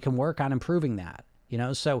 days, and we can work on improving that,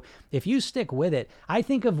 So if you stick with it, I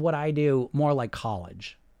think of what I do more like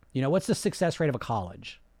college. What's the success rate of a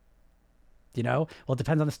college? Well, it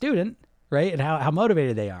depends on the student, right? And how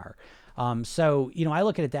motivated they are. So, I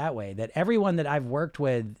look at it that way, that everyone that I've worked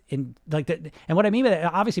with in like that, and what I mean by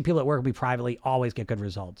that, obviously people that work with me privately always get good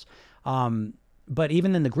results. But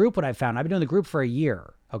even in the group, what I found, I've been doing the group for a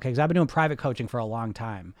year, okay? Because I've been doing private coaching for a long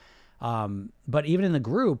time. But even in the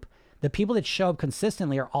group, the people that show up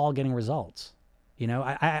consistently are all getting results.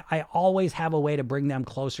 I always have a way to bring them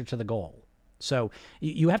closer to the goal. So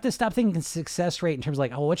you have to stop thinking success rate in terms of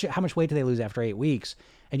like, oh, how much weight do they lose after 8 weeks?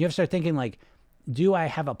 And you have to start thinking like, do I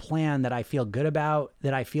have a plan that I feel good about,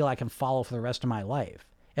 that I feel I can follow for the rest of my life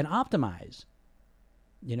and optimize?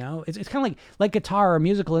 It's kind of like guitar or a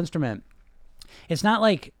musical instrument. It's not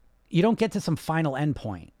like you don't get to some final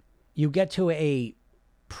endpoint. You get to a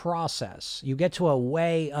process. You get to a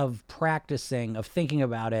way of practicing, of thinking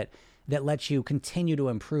about it that lets you continue to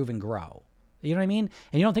improve and grow. You know what I mean?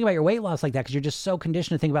 And you don't think about your weight loss like that because you're just so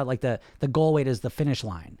conditioned to think about like the goal weight is the finish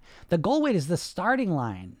line. The goal weight is the starting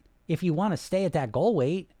line if you want to stay at that goal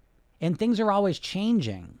weight, and things are always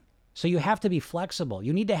changing. So you have to be flexible.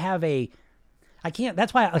 You need to have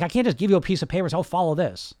that's why I can't just give you a piece of paper and say, oh, follow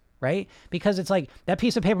this, right? Because it's like that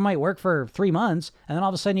piece of paper might work for 3 months, and then all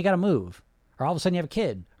of a sudden you got to move, or all of a sudden you have a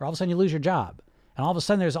kid, or all of a sudden you lose your job. And all of a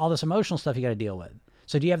sudden there's all this emotional stuff you got to deal with.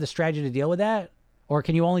 So do you have the strategy to deal with that? Or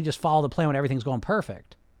can you only just follow the plan when everything's going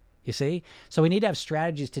perfect? You see? So we need to have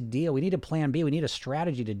strategies to deal. We need a plan B. We need a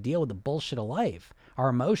strategy to deal with the bullshit of life, our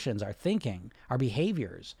emotions, our thinking, our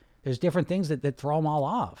behaviors. There's different things that throw them all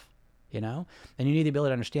off, And you need the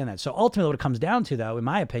ability to understand that. So ultimately what it comes down to, though, in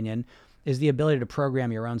my opinion, is the ability to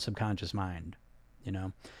program your own subconscious mind,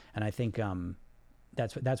 And I think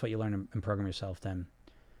that's what you learn and program yourself then.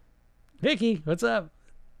 Vicky, what's up?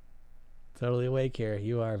 Totally awake here.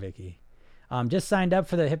 You are, Vicky. Just signed up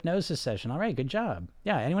for the hypnosis session. All right, good job.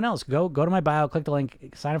 Yeah, anyone else, go to my bio, click the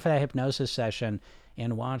link, sign up for that hypnosis session,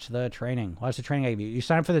 and watch the training. Watch the training I give you. You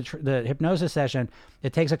sign up for the hypnosis session.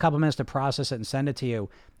 It takes a couple minutes to process it and send it to you,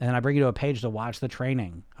 and then I bring you to a page to watch the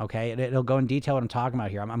training, okay? It'll go in detail what I'm talking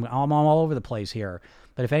about here. I'm all over the place here.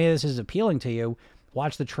 But if any of this is appealing to you,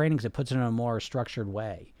 watch the training because it puts it in a more structured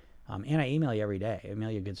way. And I email you every day. I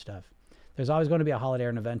email you good stuff. There's always going to be a holiday or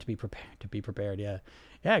an event to be prepared. Yeah.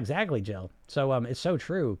 Yeah, exactly, Jill. So it's so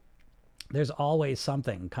true. There's always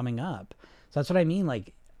something coming up. So that's what I mean.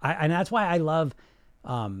 Like, and that's why I love,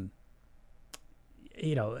 again,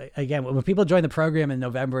 when people join the program in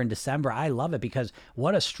November and December, I love it because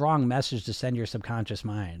what a strong message to send your subconscious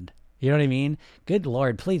mind. You know what I mean? Good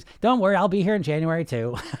Lord, please don't worry. I'll be here in January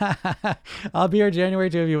too. I'll be here in January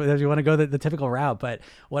too if you want to go the typical route. But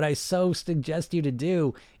what I so suggest you to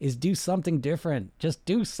do is do something different. Just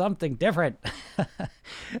do something different.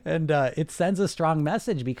 And it sends a strong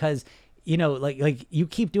message because, like you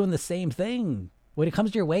keep doing the same thing. When it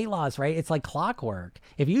comes to your weight loss, right? It's like clockwork.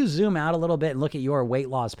 If you zoom out a little bit and look at your weight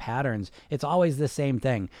loss patterns, it's always the same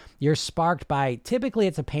thing. You're sparked by, typically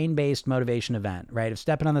it's a pain-based motivation event, right? Of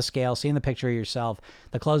stepping on the scale, seeing the picture of yourself,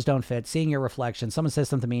 the clothes don't fit, seeing your reflection, someone says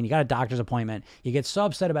something mean, you got a doctor's appointment, you get so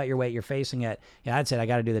upset about your weight, you're facing it. Yeah, that's it, I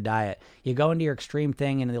got to do the diet. You go into your extreme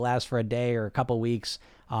thing and it lasts for a day or a couple weeks,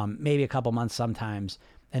 maybe a couple months sometimes.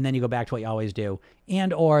 And then you go back to what you always do.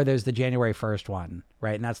 And or there's the January 1st one,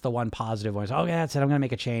 right? And that's the one positive one. It's, okay, that's it. I'm going to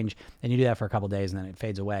make a change. And you do that for a couple of days and then it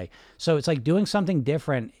fades away. So it's like doing something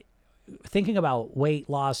different, thinking about weight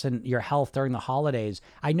loss and your health during the holidays.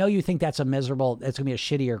 I know you think it's going to be a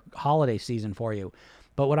shittier holiday season for you.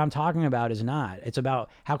 But what I'm talking about is not. It's about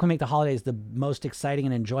how can we make the holidays the most exciting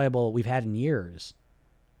and enjoyable we've had in years.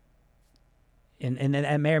 And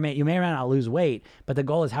you may or may not lose weight, but the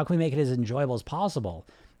goal is how can we make it as enjoyable as possible?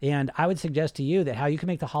 And I would suggest to you that how you can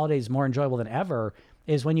make the holidays more enjoyable than ever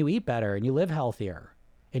is when you eat better and you live healthier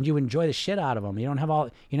and you enjoy the shit out of them. You're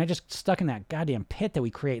not just stuck in that goddamn pit that we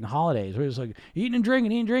create in holidays. We're just like eating and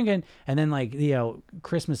drinking. And then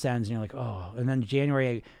Christmas ends and you're like, oh, and then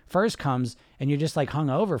January 1st comes and you're just like hung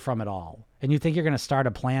over from it all. And you think you're going to start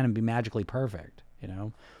a plan and be magically perfect,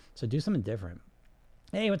 So do something different.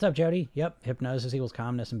 Hey, what's up, Jody? Yep, hypnosis equals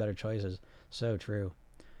calmness and better choices. So true.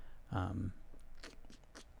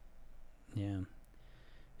 Yeah.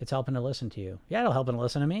 It's helping to listen to you. Yeah, it'll help to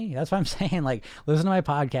listen to me. That's what I'm saying. Like, listen to my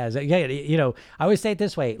podcast. Yeah, I always say it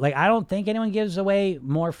this way. Like, I don't think anyone gives away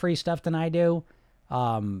more free stuff than I do.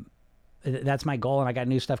 That's my goal, and I got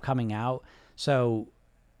new stuff coming out. So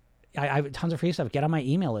I have tons of free stuff. Get on my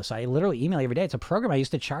email list. I literally email every day. It's a program I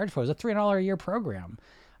used to charge for. It was a $300 a year program.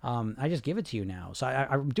 I just give it to you now. So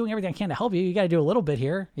I'm doing everything I can to help you. You got to do a little bit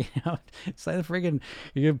here. It's like the friggin',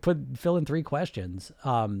 you fill in 3 questions,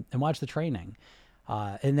 and watch the training.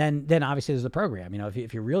 And then obviously there's the program.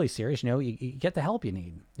 If you're really serious, you get the help you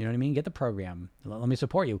need. You know what I mean? Get the program. Let me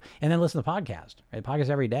support you. And then listen to the podcast, right? Podcast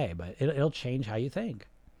every day, but it'll change how you think.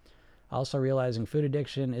 Also realizing food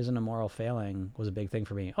addiction isn't a moral failing was a big thing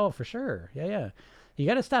for me. Oh, for sure. Yeah. You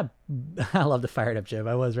got to stop. I love the fired up Jim.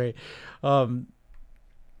 I was right.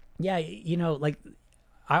 Yeah. Like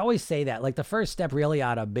I always say that, like the first step really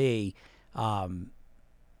ought to be, the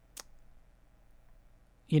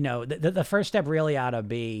first step really ought to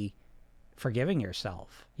be forgiving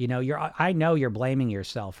yourself. I know you're blaming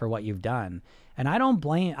yourself for what you've done. And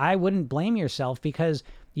I wouldn't blame yourself because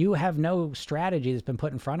you have no strategy that's been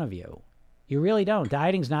put in front of you. You really don't.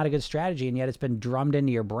 Dieting's not a good strategy, and yet it's been drummed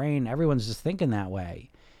into your brain. Everyone's just thinking that way.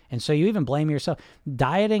 And so you even blame yourself.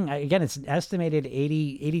 Dieting, again, it's estimated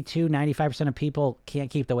 82, 95% of people can't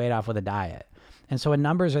keep the weight off with a diet. And so when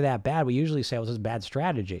numbers are that bad, we usually say, well, this is a bad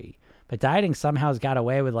strategy. But dieting somehow has got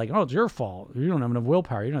away with like, oh, it's your fault. You don't have enough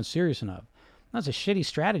willpower. You're not serious enough. That's a shitty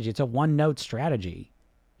strategy. It's a one-note strategy.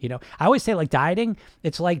 I always say like dieting,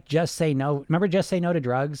 it's like just say no. Remember just say no to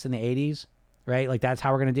drugs in the 80s, right? Like that's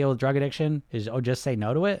how we're going to deal with drug addiction is, just say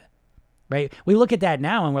no to it, right? We look at that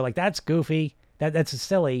now and we're like, that's goofy. That's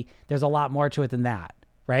silly. There's a lot more to it than that,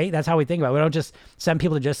 right? That's how we think about it. We don't just send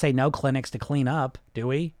people to just say no clinics to clean up, do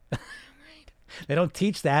we? They don't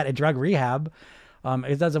teach that at drug rehab.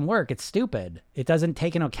 It doesn't work. It's stupid. It doesn't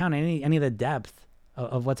take into account any of the depth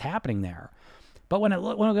of what's happening there. But when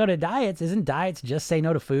we go to diets, isn't diets just say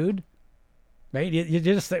no to food? Right? You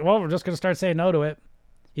just say, well, we're just going to start saying no to it.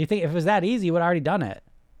 You think if it was that easy, you would have already done it.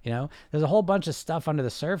 There's a whole bunch of stuff under the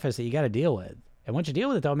surface that you got to deal with. And once you deal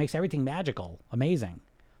with it, though, it makes everything magical, amazing.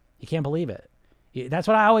 You can't believe it. That's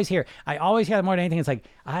what I always hear. I always hear that more than anything. It's like,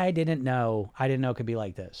 I didn't know it could be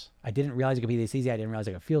like this. I didn't realize it could be this easy. I didn't realize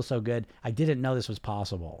it could feel so good. I didn't know this was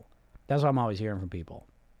possible. That's what I'm always hearing from people,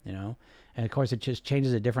 And of course, it just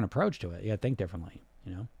changes a different approach to it. You got to think differently,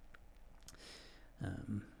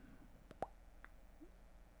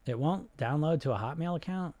 It won't download to a Hotmail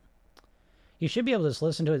account. You should be able to just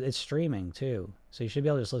listen to it. It's streaming too. So you should be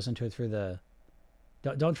able to just listen to it through the...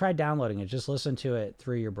 Don't try downloading it. Just listen to it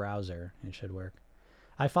through your browser. It should work.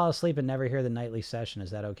 I fall asleep and never hear the nightly session. Is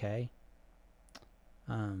that okay?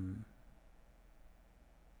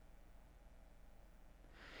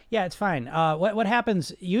 Yeah, it's fine. What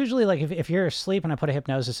happens usually, like if you're asleep and I put a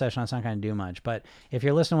hypnosis session, that's not going to do much. But if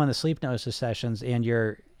you're listening to one of the sleep hypnosis sessions and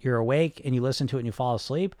you're awake and you listen to it and you fall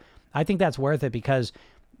asleep, I think that's worth it because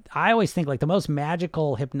I always think like the most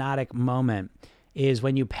magical hypnotic moment is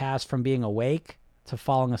when you pass from being awake to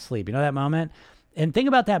falling asleep. You know that moment? And think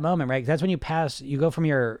about that moment, right? 'Cause that's when you go from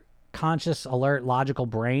your conscious, alert, logical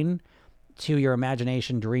brain to your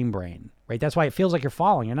imagination dream brain, right? That's why it feels like you're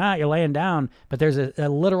falling. You're laying down, but there's a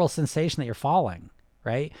literal sensation that you're falling,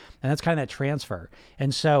 right? And that's kind of that transfer.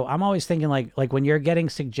 And so I'm always thinking like when you're getting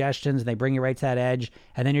suggestions and they bring you right to that edge,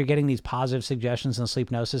 and then you're getting these positive suggestions in the sleep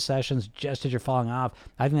hypnosis sessions just as you're falling off,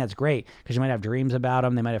 I think that's great because you might have dreams about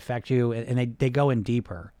them. They might affect you and they go in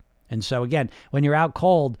deeper. And so again, when you're out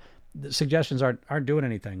cold, the suggestions aren't doing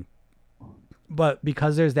anything. But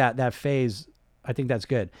because there's that phase, I think that's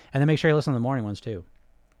good. And then make sure you listen to the morning ones too.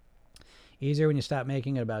 Easier when you stop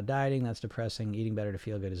making it about dieting. That's depressing. Eating better to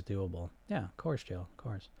feel good is doable. Yeah, of course, Jill. Of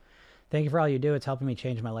course. Thank you for all you do. It's helping me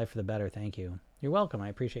change my life for the better. Thank you. You're welcome. I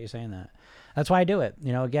appreciate you saying that. That's why I do it.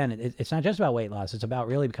 Again, it's not just about weight loss. It's about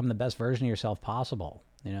really becoming the best version of yourself possible.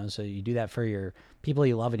 So you do that for your people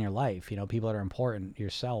you love in your life, people that are important,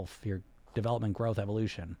 yourself, your development, growth,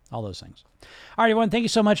 evolution, all those things. All right, everyone. Thank you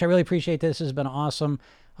so much. I really appreciate this. This has been awesome.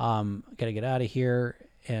 Got to get out of here.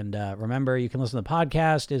 And remember, you can listen to the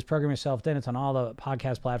podcast. Is Program Yourself Thin. It's on all the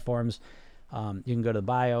podcast platforms. You can go to the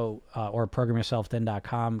bio or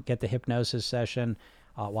programyourselfthin.com. Get the hypnosis session.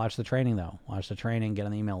 Watch the training, though. Watch the training. Get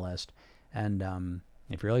on the email list. And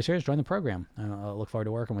if you're really serious, join the program. I look forward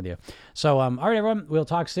to working with you. So, all right, everyone. We'll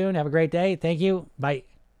talk soon. Have a great day. Thank you. Bye.